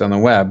released on the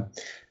web,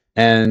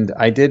 and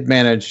I did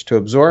manage to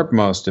absorb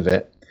most of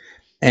it.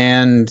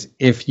 And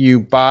if you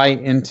buy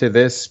into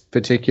this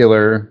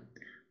particular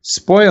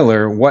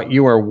spoiler, what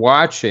you are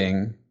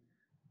watching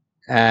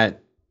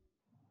at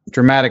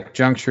dramatic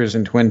junctures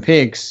in Twin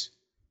Peaks,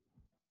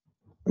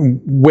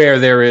 where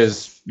there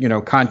is,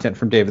 content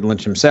from David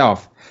Lynch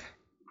himself,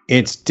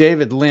 it's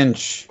David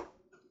Lynch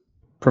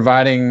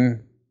providing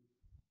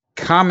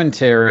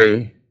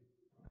commentary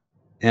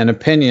and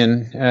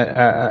opinion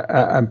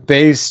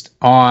based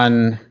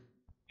on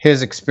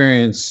his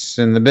experience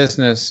in the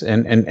business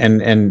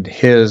and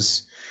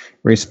his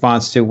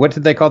response to, what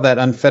did they call that?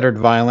 Unfettered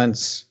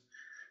violence,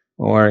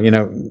 or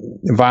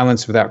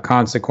violence without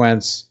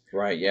consequence.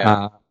 Right.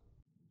 Yeah.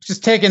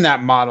 Just taking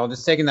that model,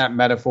 just taking that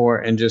metaphor,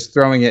 and just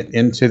throwing it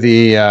into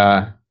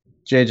the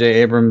J.J.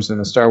 Abrams and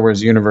the Star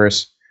Wars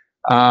universe.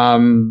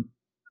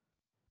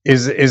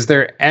 Is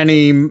there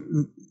any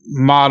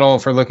model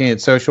for looking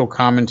at social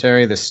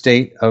commentary, the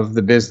state of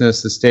the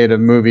business, the state of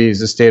movies,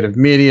 the state of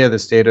media, the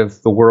state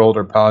of the world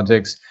or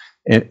politics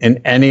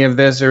in any of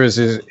this, or is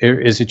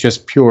it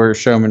just pure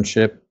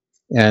showmanship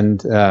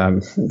and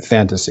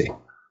fantasy?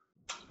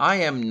 I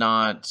am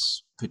not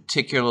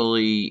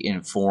particularly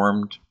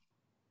informed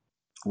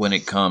when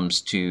it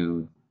comes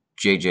to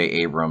J.J.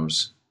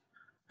 Abrams.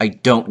 I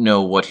don't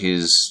know what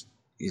his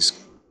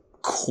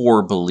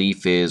core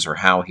belief is or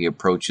how he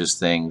approaches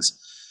things.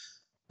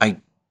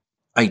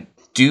 I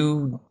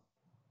do.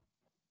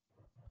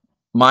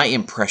 My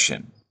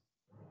impression,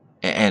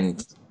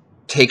 and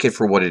take it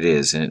for what it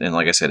is, and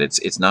like I said,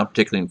 it's not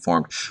particularly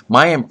informed.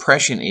 My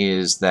impression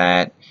is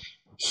that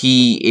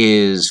he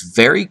is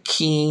very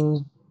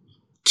keen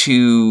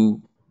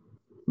to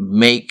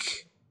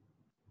make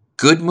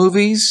good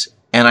movies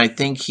and I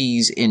think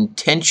he's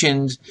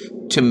intentioned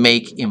to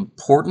make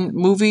important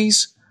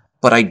movies,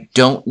 but I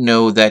don't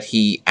know that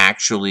he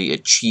actually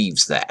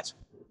achieves that.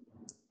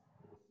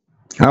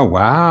 Oh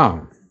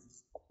wow,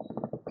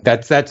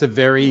 that's a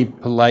very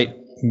polite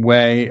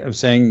way of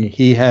saying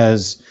he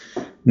has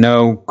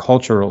no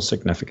cultural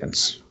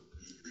significance.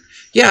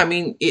 Yeah, I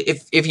mean,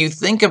 if you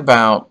think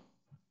about,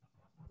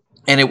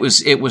 and it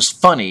was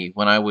funny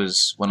when I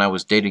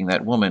was dating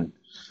that woman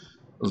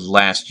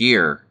last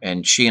year,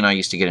 and she and I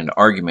used to get into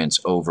arguments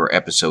over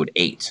episode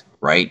 8,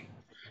 right?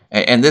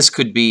 And this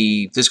could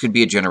be a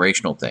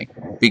generational thing,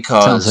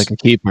 because Sounds like a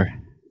keeper.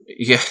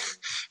 yeah,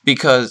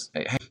 because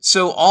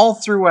so all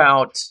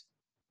throughout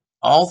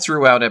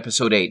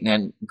episode 8,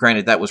 and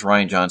granted that was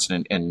Rian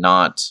Johnson and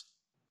not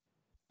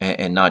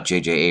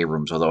J.J.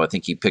 Abrams, although I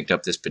think he picked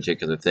up this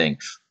particular thing.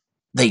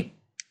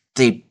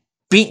 They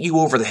beat you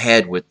over the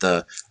head with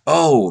the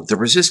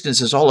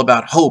resistance is all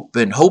about hope,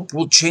 and hope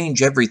will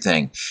change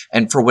everything.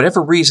 And for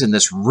whatever reason,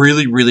 this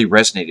really, really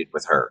resonated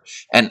with her.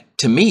 And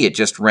to me, it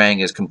just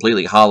rang as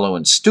completely hollow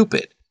and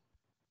stupid.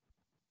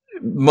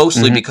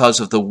 Mostly because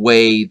of the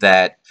way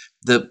that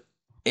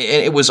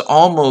it was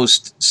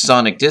almost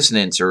sonic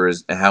dissonance, or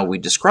is how we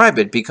describe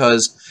it,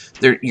 because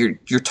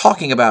you're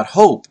talking about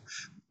hope,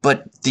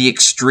 but the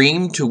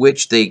extreme to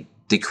which they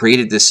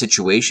created this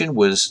situation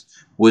was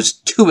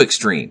too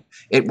extreme.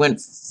 It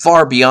went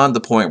far beyond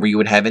the point where you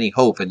would have any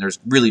hope, and there's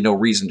really no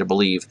reason to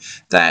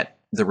believe that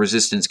the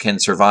resistance can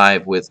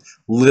survive with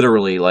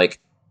literally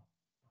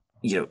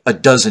a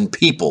dozen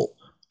people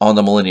on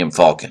the Millennium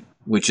Falcon,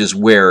 which is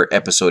where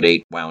episode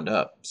 8 wound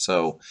up.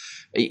 So,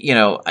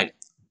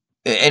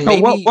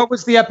 what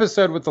was the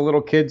episode with the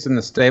little kids in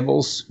the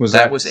stables?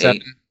 That was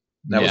 8.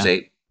 That was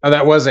 8. Oh,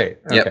 that was 8.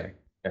 Yep.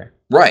 Okay.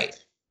 Right.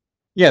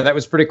 Yeah, that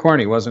was pretty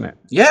corny, wasn't it?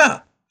 Yeah.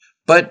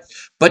 But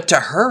to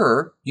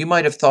her, you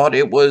might have thought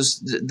it was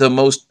the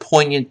most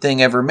poignant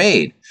thing ever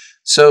made.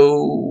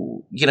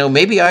 So,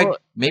 maybe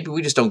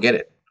we just don't get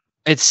it.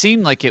 It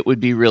seemed like it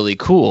would be really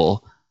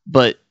cool,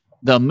 but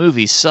the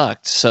movie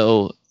sucked,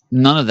 so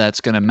none of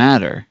that's going to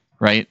matter,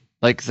 right?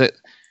 Like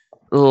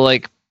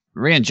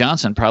Rian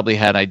Johnson probably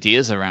had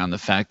ideas around the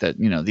fact that,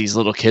 these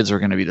little kids were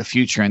going to be the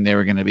future and they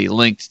were going to be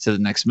linked to the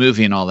next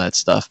movie and all that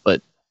stuff,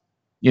 but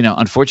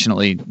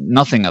unfortunately,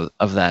 nothing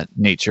of that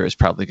nature is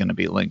probably going to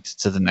be linked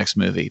to the next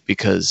movie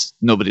because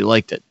nobody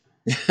liked it.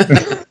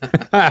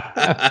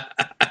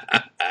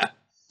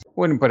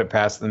 Wouldn't put it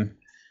past them.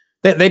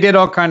 They did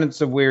all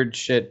kinds of weird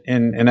shit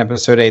in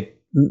episode 8.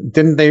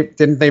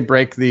 Didn't they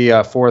break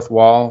the fourth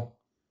wall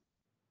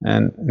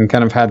and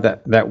kind of had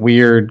that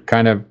weird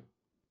kind of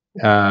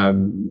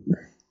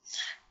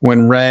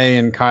when Rey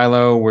and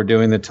Kylo were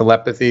doing the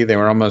telepathy, they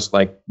were almost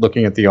like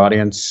looking at the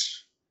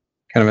audience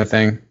kind of a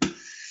thing.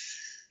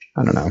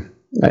 I don't know.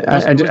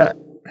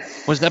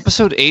 Was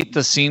episode 8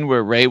 the scene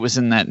where Rey was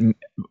in that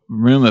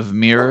room of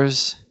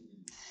mirrors?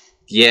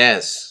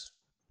 Yes.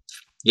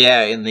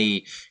 Yeah, in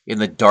the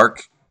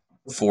Dark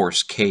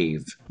Force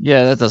cave.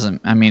 Yeah,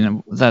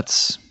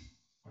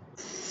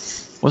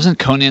 wasn't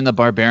Conan the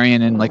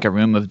Barbarian in like a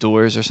room of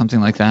doors or something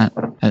like that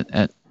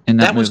in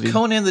that movie? That was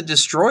Conan the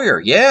Destroyer.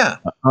 Yeah.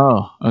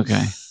 Oh,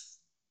 okay.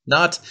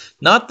 Not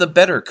the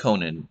better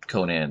Conan.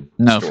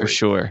 No,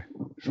 story.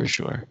 for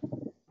sure.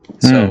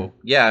 So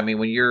yeah, I mean,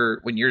 when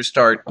you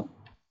start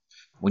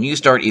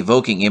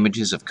evoking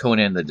images of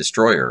Conan the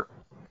Destroyer,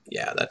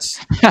 yeah, that's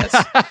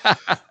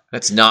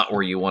not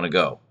where you want to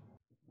go.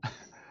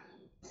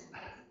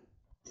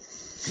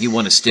 You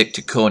want to stick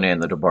to Conan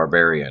the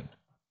Barbarian.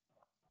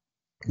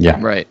 Yeah.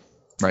 Right.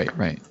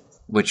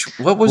 Which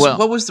what was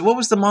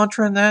the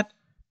mantra in that?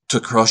 To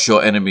crush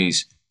your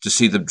enemies, to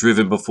see them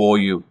driven before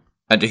you,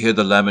 and to hear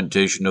the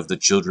lamentation of the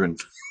children.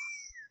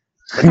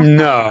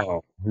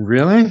 No,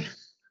 really?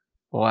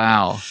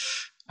 Wow.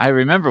 I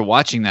remember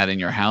watching that in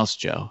your house,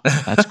 Joe.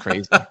 That's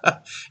crazy.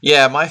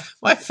 Yeah,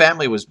 my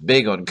family was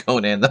big on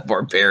Conan the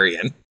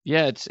Barbarian.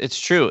 Yeah, it's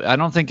true. I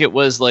don't think it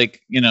was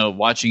like,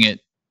 watching it,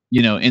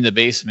 in the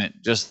basement,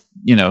 just,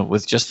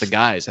 with just the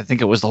guys. I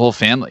think it was the whole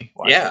family.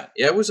 Yeah,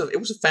 it was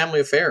a family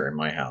affair in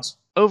my house.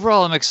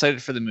 Overall, I'm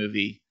excited for the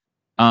movie.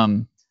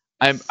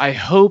 I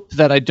hope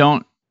that I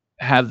don't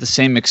have the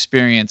same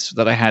experience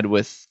that I had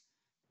with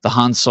the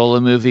Han Solo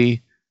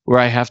movie, where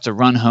I have to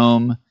run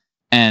home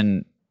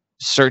and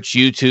search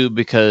YouTube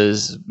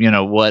because,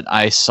 what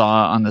I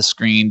saw on the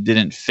screen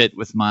didn't fit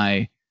with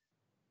my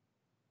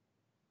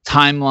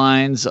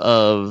timelines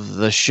of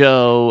the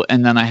show.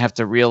 And then I have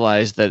to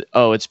realize that,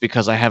 it's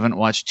because I haven't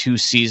watched 2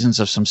 seasons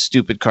of some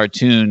stupid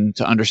cartoon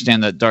to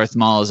understand that Darth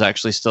Maul is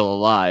actually still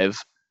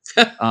alive.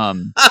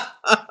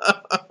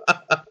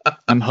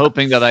 I'm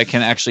hoping that I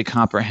can actually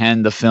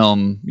comprehend the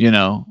film,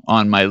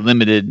 on my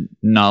limited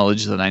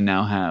knowledge that I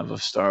now have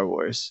of Star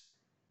Wars.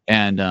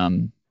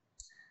 And,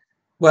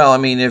 well, I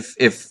mean,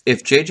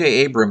 if J.J.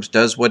 Abrams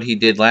does what he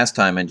did last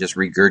time and just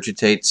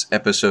regurgitates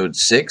episode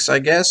 6, I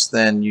guess,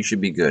 then you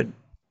should be good.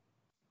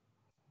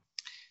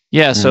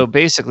 Yeah, so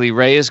basically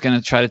Rey is going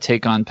to try to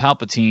take on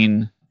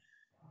Palpatine,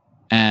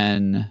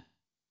 and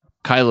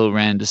Kylo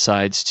Ren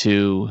decides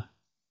to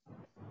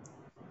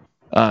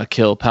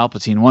kill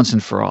Palpatine once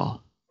and for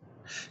all.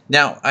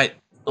 Now,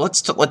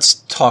 let's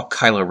talk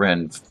Kylo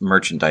Ren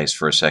merchandise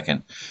for a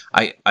second.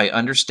 I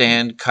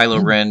understand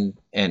Kylo Ren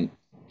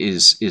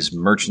is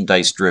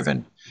merchandise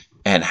driven,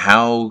 and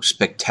how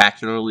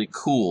spectacularly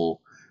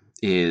cool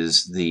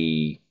is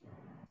the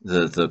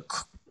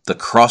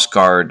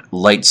crossguard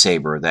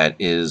lightsaber that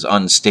is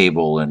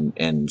unstable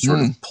and sort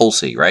of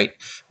pulsy, right?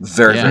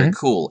 Very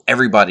cool.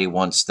 Everybody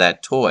wants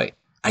that toy.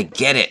 I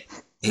get it.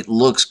 It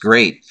looks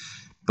great.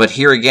 But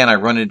here again, I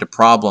run into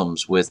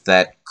problems with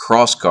that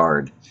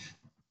crossguard.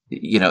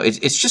 You know,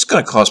 it's just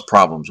going to cause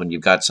problems when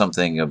you've got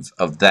something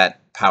of that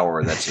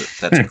power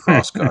that's a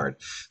crossguard.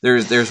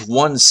 There's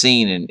one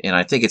scene, and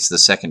I think it's the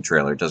second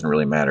trailer. It doesn't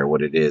really matter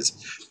what it is.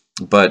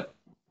 But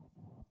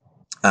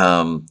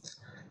Kylo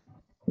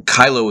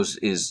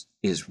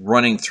is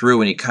running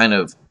through, and he kind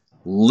of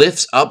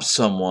lifts up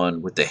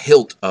someone with the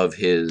hilt of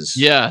his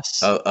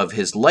of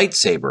his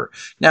lightsaber.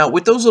 Now,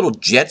 with those little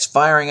jets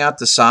firing out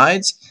the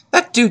sides,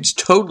 that dude's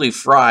totally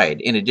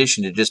fried. In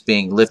addition to just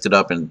being lifted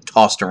up and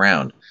tossed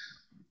around.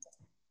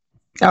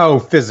 Oh,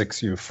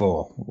 physics, you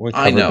fool!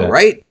 I know,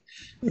 right?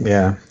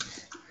 Yeah.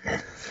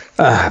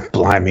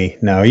 Blimey!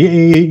 No,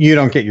 you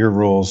don't get your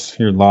rules,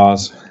 your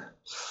laws.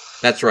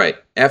 That's right.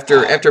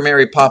 After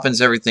Mary Poppins,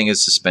 everything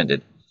is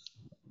suspended.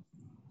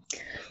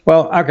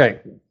 Well, okay.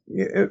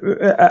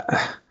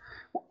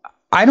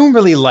 I don't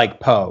really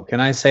like Poe. Can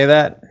I say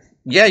that?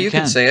 Yeah, you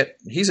can say it.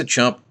 He's a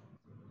chump.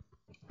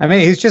 I mean,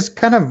 he's just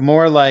kind of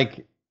more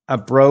like a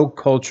bro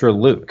culture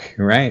Luke,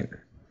 right?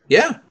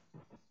 Yeah.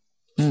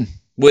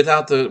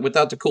 Without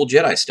the cool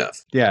Jedi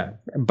stuff. Yeah,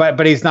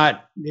 but he's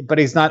not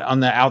on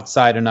the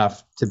outside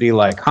enough to be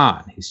like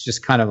Han. He's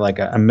just kind of like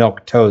a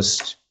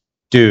milquetoast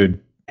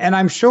dude. And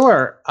I'm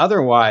sure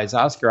otherwise,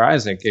 Oscar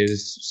Isaac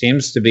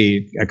seems to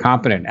be a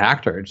competent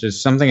actor. It's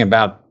just something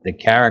about the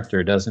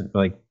character doesn't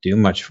like do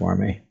much for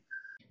me.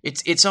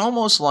 It's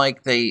almost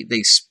like they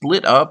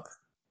split up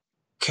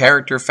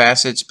character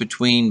facets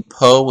between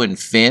Poe and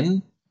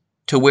Finn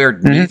to where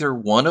neither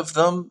one of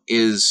them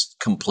is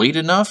complete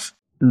enough.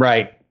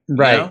 Right. You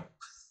know?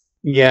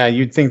 Yeah,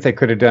 you'd think they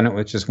could have done it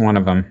with just one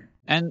of them.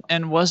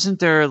 And wasn't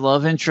there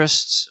love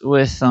interests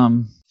with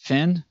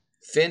Finn?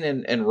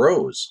 Finn and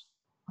Rose.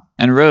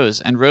 And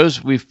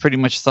Rose, we've pretty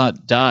much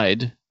thought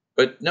died.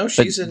 But no,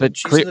 she's in the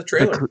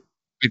trailer.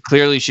 But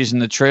clearly, she's in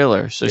the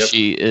trailer, so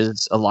she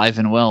is alive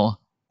and well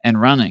and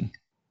running.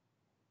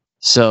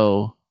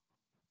 So,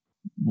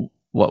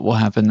 what will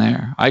happen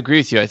there? I agree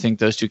with you. I think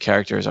those two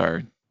characters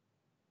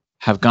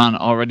have gone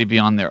already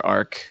beyond their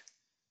arc.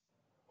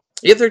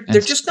 Yeah, they're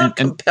just not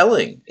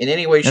compelling in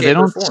any way, shape,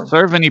 or form. They don't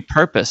serve any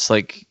purpose,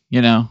 like,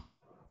 you know.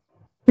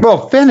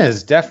 Well, Finn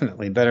is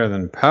definitely better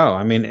than Poe.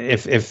 I mean,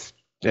 if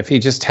he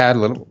just had a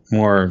little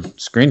more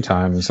screen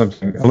time and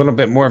something, a little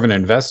bit more of an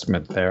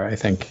investment there, I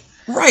think.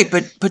 Right,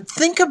 but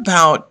think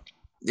about,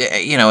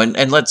 you know,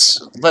 and let's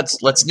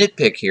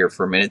nitpick here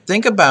for a minute.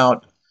 Think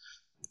about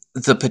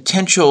the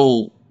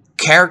potential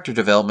character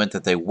development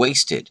that they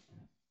wasted.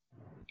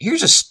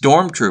 Here's a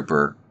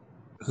stormtrooper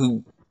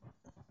who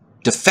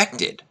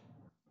defected.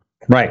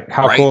 Right.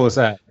 How cool is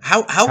that?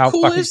 How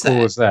cool is that?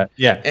 Cool is that?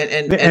 Yeah.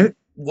 And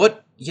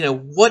what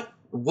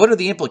are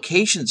the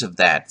implications of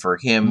that for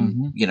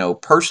him, you know,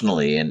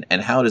 personally,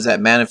 and how does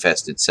that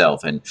manifest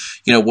itself? And,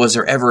 you know, was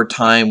there ever a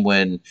time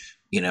when,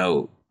 you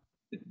know,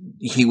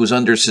 he was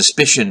under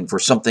suspicion for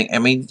something? I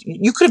mean,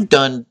 you could have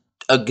done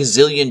a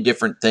gazillion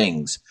different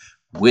things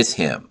with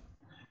him.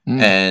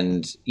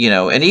 And, you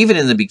know, and even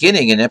in the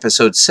beginning in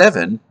episode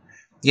 7,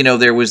 you know,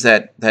 there was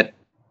that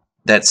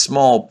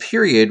small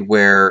period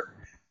where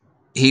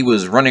he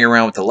was running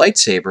around with the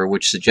lightsaber,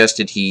 which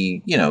suggested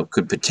he, you know,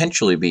 could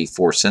potentially be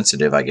force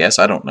sensitive, I guess.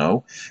 I don't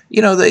know.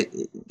 You know,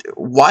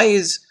 why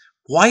is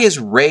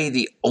Rey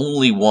the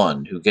only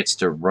one who gets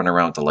to run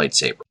around with the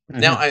lightsaber?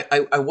 Now,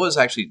 I was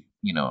actually,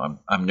 you know,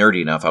 I'm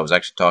nerdy enough. I was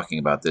actually talking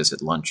about this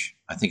at lunch.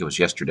 I think it was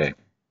yesterday.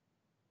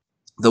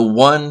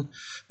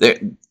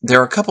 There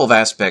are a couple of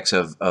aspects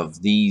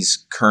of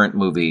these current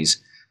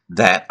movies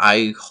that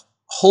I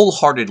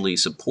wholeheartedly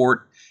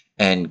support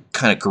and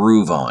kind of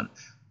groove on.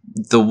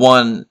 The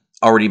one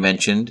already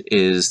mentioned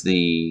is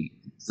the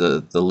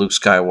Luke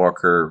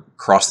Skywalker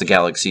cross the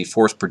galaxy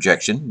force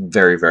projection.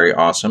 Very, very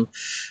awesome.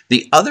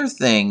 The other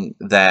thing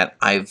that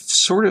I've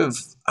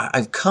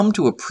come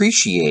to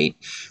appreciate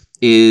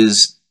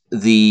is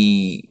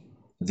the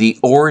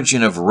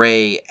origin of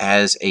Rey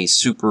as a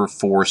super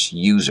force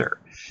user.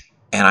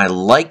 And I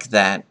like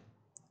that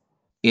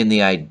in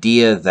the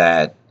idea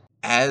that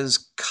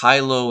as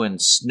Kylo and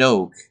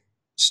Snoke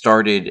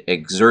started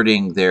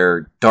exerting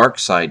their dark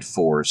side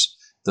force,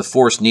 the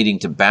force needing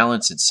to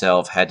balance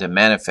itself had to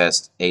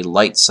manifest a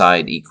light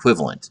side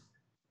equivalent.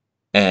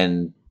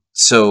 And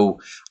so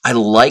I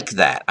like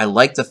that. I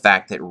like the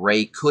fact that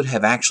Rey could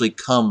have actually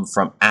come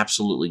from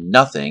absolutely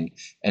nothing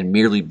and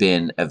merely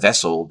been a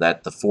vessel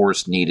that the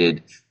force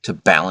needed to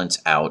balance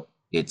out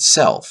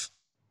itself.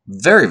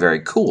 Very,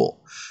 very cool.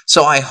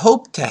 So I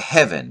hope to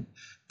heaven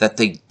that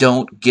they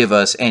don't give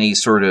us any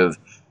sort of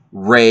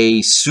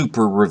Rey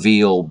super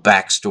reveal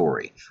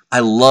backstory. I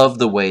love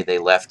the way they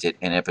left it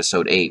in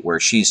episode 8, where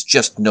she's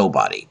just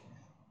nobody.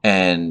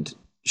 And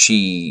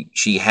she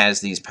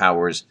has these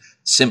powers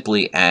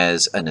simply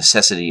as a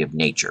necessity of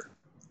nature.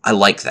 I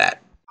like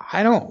that.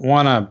 I don't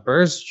want to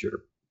burst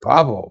your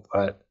bubble,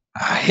 but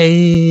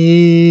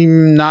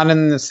I'm not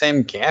in the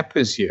same camp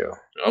as you.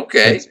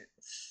 Okay.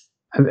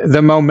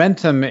 The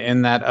momentum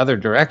in that other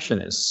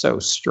direction is so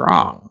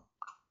strong.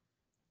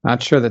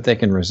 Not sure that they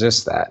can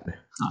resist that.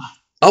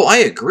 Oh, I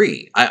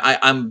agree.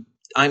 I'm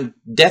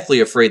deathly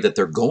afraid that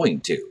they're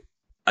going to.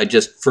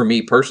 For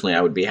me personally,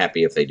 I would be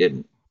happy if they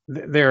didn't.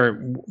 There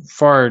are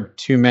far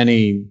too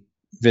many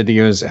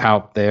videos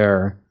out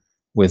there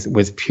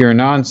with pure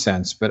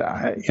nonsense, but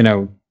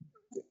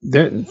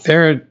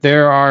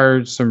there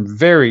are some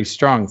very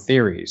strong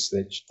theories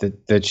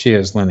that she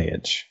has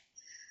lineage.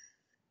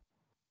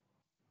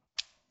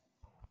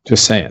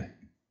 Just saying.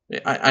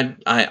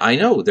 I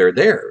know they're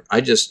there.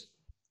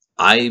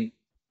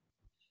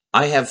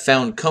 I have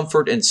found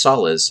comfort and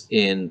solace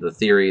in the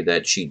theory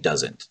that she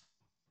doesn't.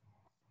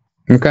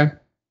 Okay.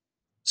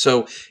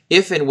 So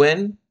if and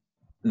when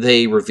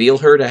they reveal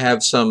her to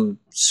have some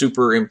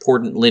super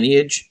important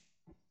lineage,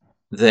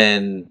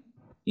 then,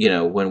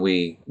 when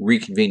we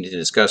reconvene to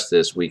discuss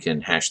this, we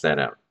can hash that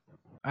out.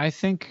 I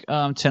think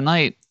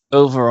tonight,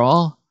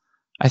 overall,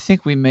 I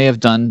think we may have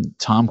done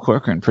Tom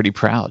Corcoran pretty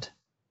proud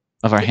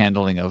of our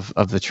handling of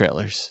the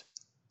trailers.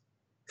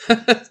 Do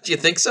you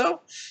think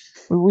so?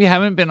 We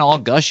haven't been all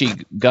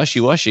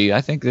gushy-washy.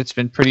 I think it's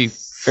been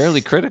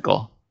fairly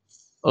critical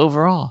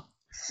overall.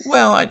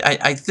 Well,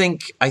 I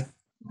think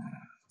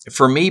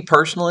for me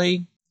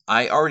personally,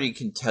 I already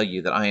can tell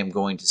you that I am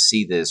going to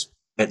see this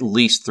at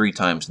least 3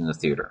 times in the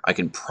theater. I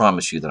can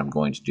promise you that I'm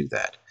going to do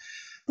that.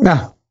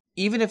 No.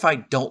 Even if I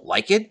don't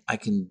like it, I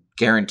can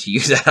guarantee you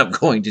that I'm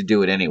going to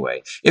do it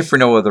anyway. If for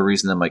no other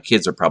reason than my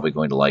kids are probably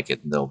going to like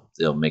it, and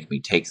they'll make me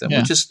take them,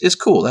 which is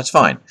cool. That's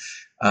fine.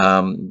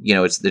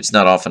 It's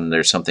not often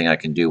there's something I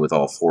can do with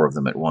all 4 of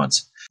them at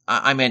once.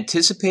 I'm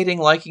anticipating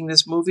liking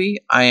this movie.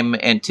 I'm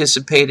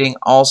anticipating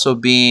also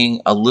being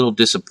a little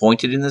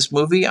disappointed in this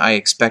movie. I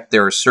expect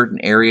there are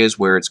certain areas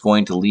where it's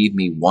going to leave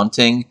me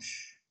wanting,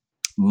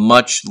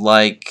 much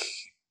like,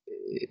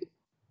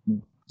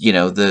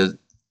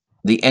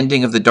 the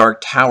ending of The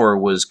Dark Tower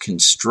was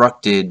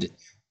constructed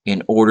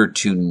in order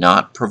to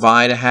not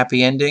provide a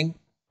happy ending,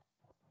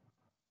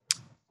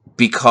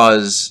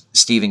 because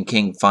Stephen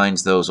King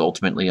finds those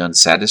ultimately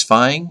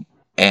unsatisfying,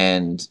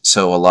 and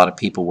so a lot of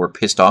people were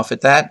pissed off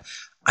at that.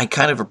 I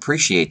kind of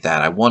appreciate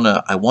that. I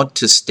want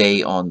to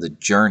stay on the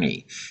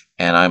journey,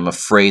 and I'm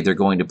afraid they're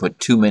going to put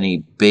too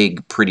many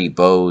big, pretty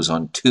bows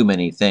on too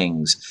many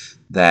things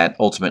that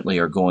ultimately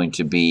are going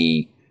to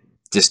be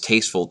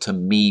distasteful to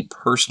me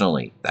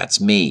personally. That's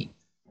me.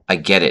 I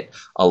get it.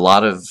 A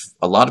lot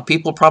of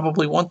people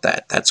probably want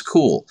that. That's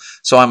cool.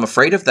 So I'm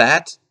afraid of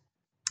that.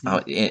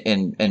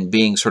 And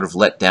being sort of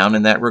let down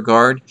in that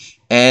regard.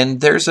 And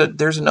there's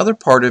another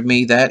part of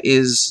me that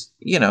is,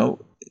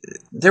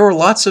 there were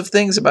lots of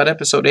things about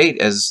episode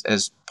 8,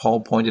 as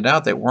Paul pointed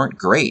out, that weren't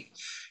great.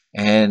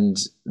 And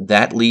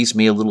that leaves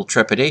me a little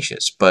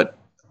trepidatious. But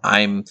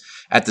I'm,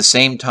 at the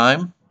same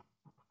time,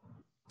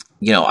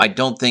 I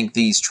don't think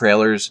these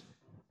trailers,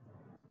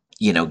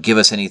 give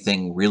us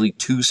anything really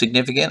too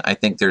significant. I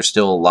think there's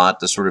still a lot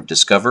to sort of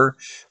discover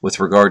with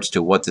regards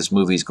to what this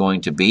movie is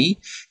going to be.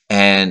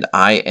 And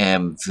I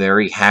am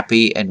very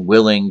happy and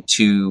willing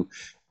to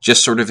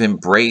just sort of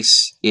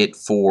embrace it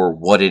for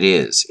what it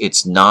is.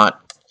 It's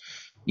not,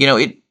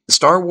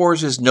 Star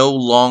Wars is no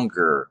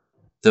longer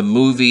the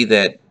movie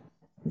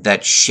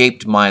that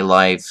shaped my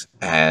life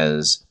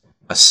as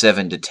a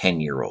 7 to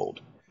 10-year-old.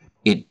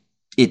 It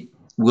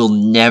will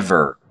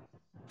never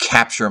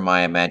capture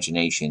my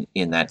imagination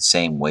in that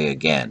same way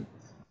again.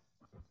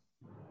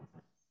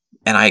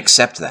 And I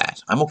accept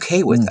that. I'm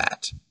okay with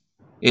that.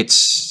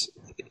 Is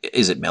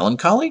it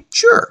melancholy?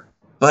 Sure.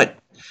 But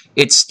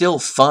it's still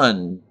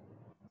fun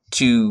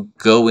to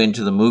go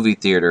into the movie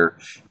theater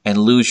and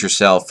lose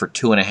yourself for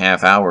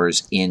 2.5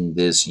 hours in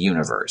this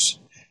universe.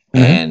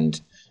 Mm-hmm.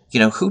 And,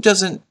 who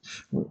doesn't,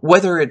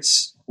 whether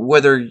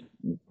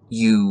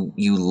you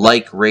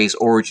like Rey's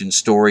origin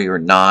story or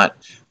not,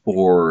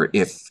 or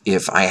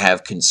if I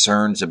have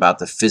concerns about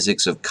the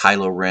physics of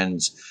Kylo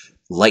Ren's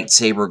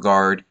lightsaber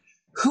guard,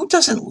 who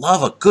doesn't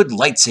love a good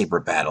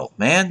lightsaber battle,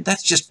 man?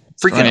 That's just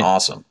freaking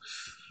awesome.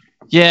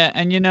 Yeah,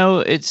 and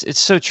it's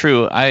so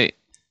true.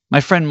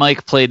 My friend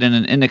Mike played in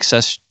an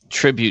InXS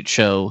tribute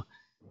show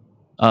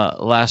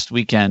last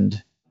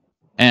weekend,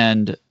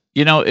 and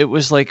it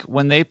was like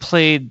when they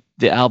played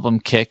the album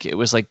Kick, it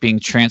was like being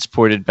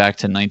transported back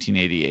to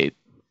 1988,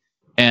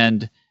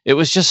 and it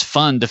was just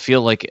fun to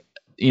feel like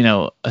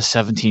a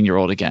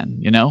 17-year-old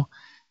again,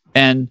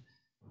 and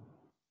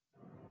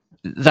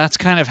that's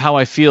kind of how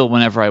I feel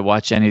whenever I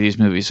watch any of these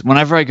movies.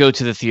 Whenever I go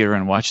to the theater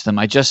and watch them,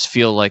 I just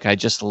feel like I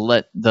just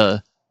let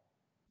the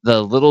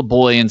little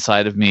boy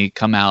inside of me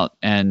come out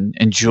and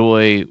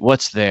enjoy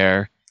what's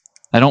there.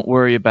 I don't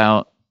worry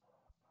about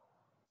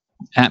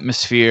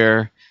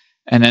atmosphere.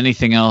 and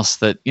anything else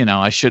that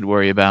I should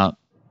worry about,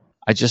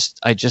 I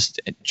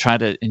just try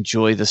to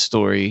enjoy the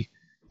story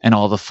and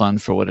all the fun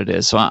for what it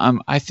is. So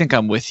I think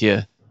I'm with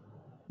you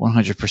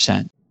 100%.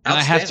 And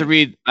I have to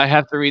read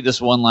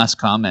this one last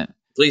comment.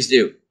 Please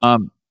do.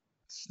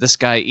 This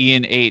guy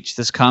Ian H.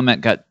 This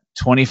comment got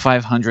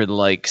 2,500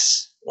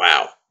 likes.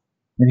 Wow.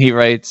 And he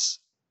writes,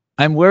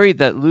 "I'm worried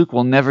that Luke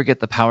will never get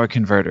the power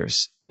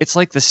converters. It's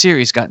like the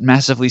series got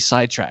massively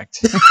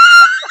sidetracked."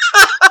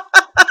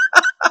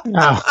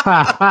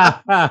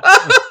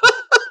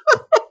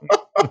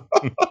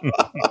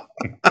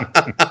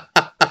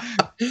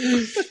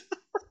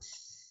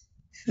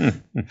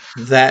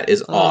 That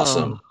is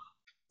awesome.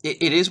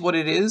 It is what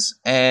it is,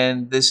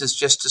 and this is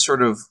just to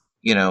sort of,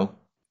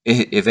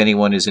 if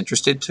anyone is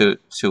interested,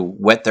 to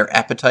whet their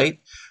appetite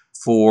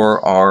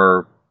for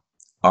our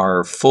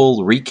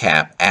full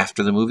recap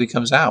after the movie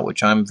comes out,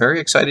 which I'm very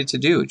excited to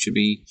do. It should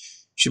be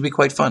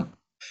quite fun.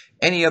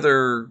 Any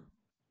other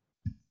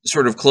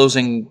sort of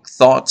closing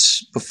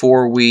thoughts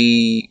before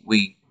we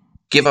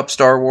give up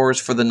Star Wars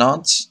for the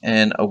nonce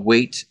and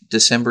await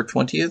December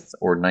 20th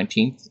or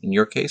 19th in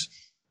your case?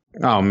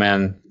 Oh,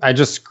 man. I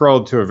just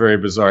scrolled to a very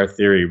bizarre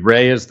theory.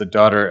 Rey is the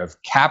daughter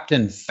of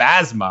Captain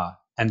Phasma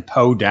and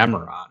Poe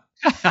Dameron.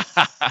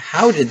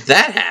 How did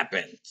that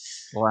happen?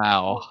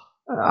 Wow.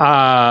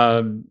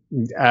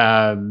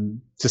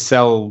 To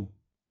sell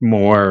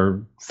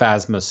more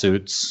Phasma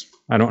suits.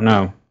 I don't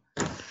know.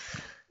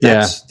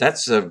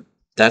 That's a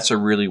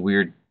really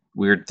weird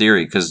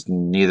theory, because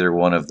neither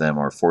one of them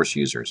are Force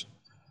users.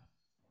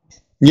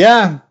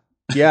 Yeah.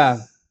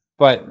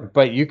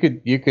 But you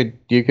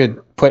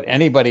could put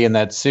anybody in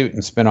that suit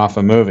and spin off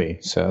a movie.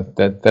 So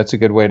that's a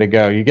good way to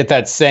go. You get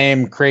that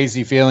same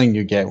crazy feeling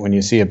you get when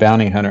you see a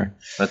bounty hunter.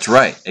 That's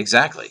right.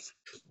 Exactly.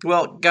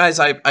 Well, guys,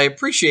 I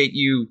appreciate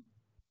you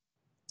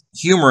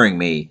humoring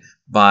me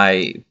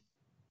by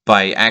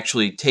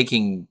actually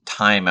taking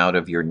time out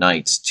of your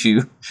nights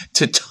to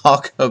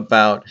talk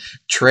about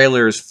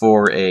trailers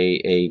for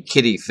a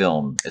kiddie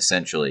film,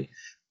 essentially.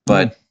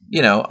 But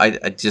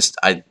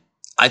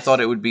I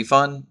thought it would be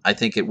fun. I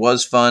think it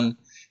was fun,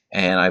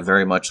 and I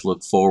very much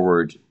look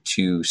forward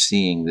to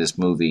seeing this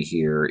movie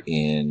here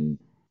in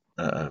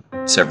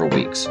several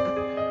weeks.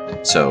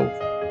 So,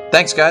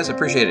 thanks, guys. I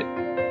appreciate it.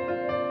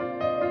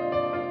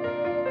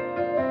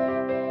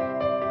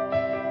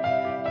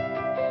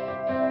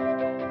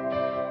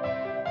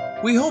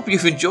 We hope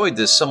you've enjoyed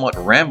this somewhat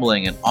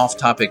rambling and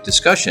off-topic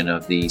discussion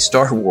of the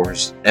Star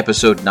Wars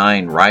Episode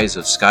 9 Rise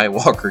of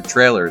Skywalker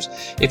trailers.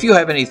 If you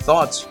have any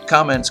thoughts,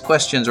 comments,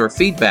 questions, or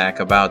feedback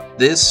about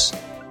this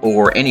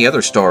or any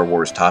other Star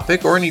Wars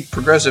topic, or any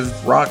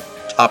progressive rock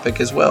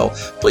topic as well,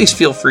 please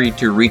feel free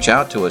to reach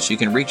out to us. You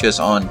can reach us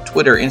on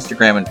Twitter,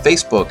 Instagram, and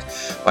Facebook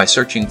by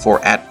searching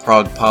for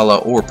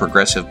 @ProgPala or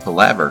Progressive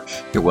Palaver.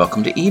 You're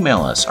welcome to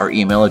email us. Our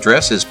email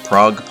address is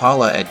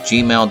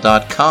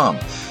progpala@gmail.com.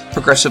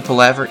 Progressive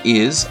Palaver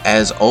is,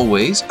 as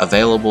always,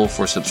 available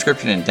for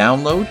subscription and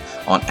download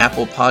on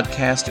Apple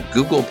Podcast,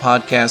 Google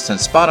Podcast, and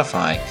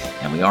Spotify,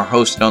 and we are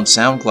hosted on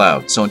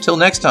SoundCloud. So until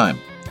next time,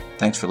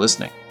 thanks for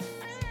listening.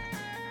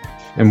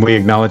 And we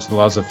acknowledge the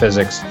laws of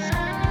physics.